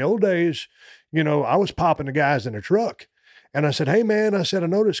back in the old days, I was popping the guys in the truck. And I said, hey, man, I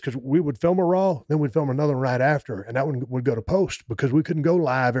noticed because we would film a Raw, then we'd film another one right after. And that one would go to post because we couldn't go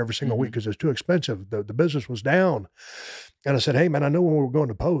live every single week because it was too expensive. The business was down. And I said, hey, man, I know when we're going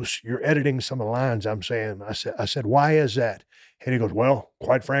to post, you're editing some of the lines I'm saying. I said, why is that? And he goes, well,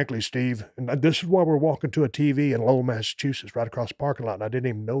 quite frankly, Steve, and this is why we're walking to a TV in Lowell, Massachusetts, right across the parking lot. And I didn't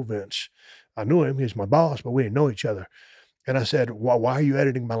even know Vince. I knew him. He's my boss, but we didn't know each other. And I said, well, why are you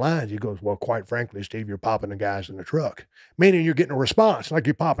editing my lines? He goes, well, quite frankly, Steve, you're popping the guys in the truck. Meaning you're getting a response, like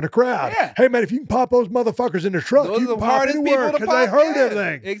you're popping a crowd. Yeah. Hey, man, if you can pop those motherfuckers in the truck, those you can pop anywhere because they heard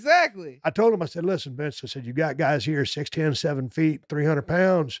everything. Exactly. I told him, I said, listen, Vince, I said, you got guys here 6'10", 7 feet, 300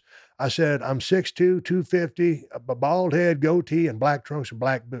 pounds. I said, I'm 6'2", 250, a bald head, goatee, and black trunks and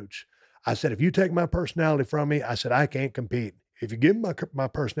black boots. I said, if you take my personality from me, I said, I can't compete. If you give me my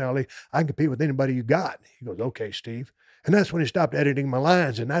personality, I can compete with anybody you got. He goes, okay, Steve. And that's when he stopped editing my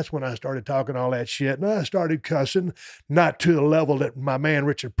lines. And that's when I started talking all that shit. And I started cussing, not to the level that my man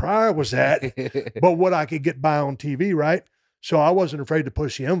Richard Pryor was at, but what I could get by on TV, right? So I wasn't afraid to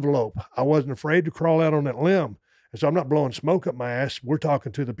push the envelope. I wasn't afraid to crawl out on that limb. And so I'm not blowing smoke up my ass. We're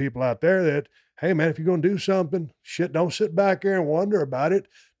talking to the people out there that, hey, man, if you're going to do something, shit, don't sit back there and wonder about it.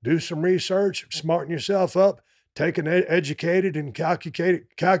 Do some research, smarten yourself up, take an educated and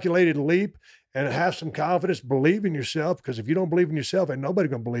calculated leap, and have some confidence, believe in yourself, because if you don't believe in yourself, ain't nobody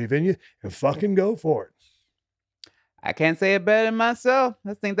going to believe in you, and fucking go for it. I can't say it better than myself.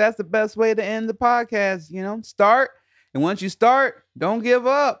 I think that's the best way to end the podcast. You know, start. And once you start, don't give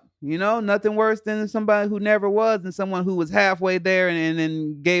up. You know, nothing worse than somebody who never was and someone who was halfway there and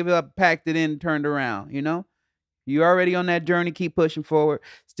then gave up, packed it in, and turned around. You know, you're already on that journey. Keep pushing forward.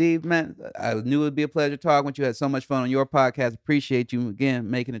 Steve, man, I knew it would be a pleasure talking with you. I had so much fun on your podcast. Appreciate you again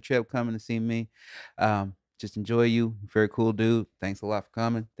making a trip, coming to see me. Just enjoy you. Very cool dude. Thanks a lot for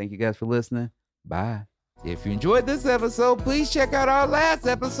coming. Thank you guys for listening. Bye. If you enjoyed this episode, please check out our last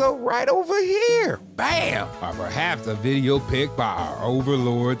episode right over here. Bam! Or perhaps a video picked by our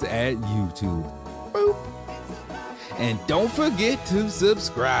overlords at YouTube. Boop. And don't forget to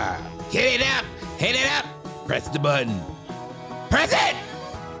subscribe. Hit it up! Hit it up! Press the button. Press it!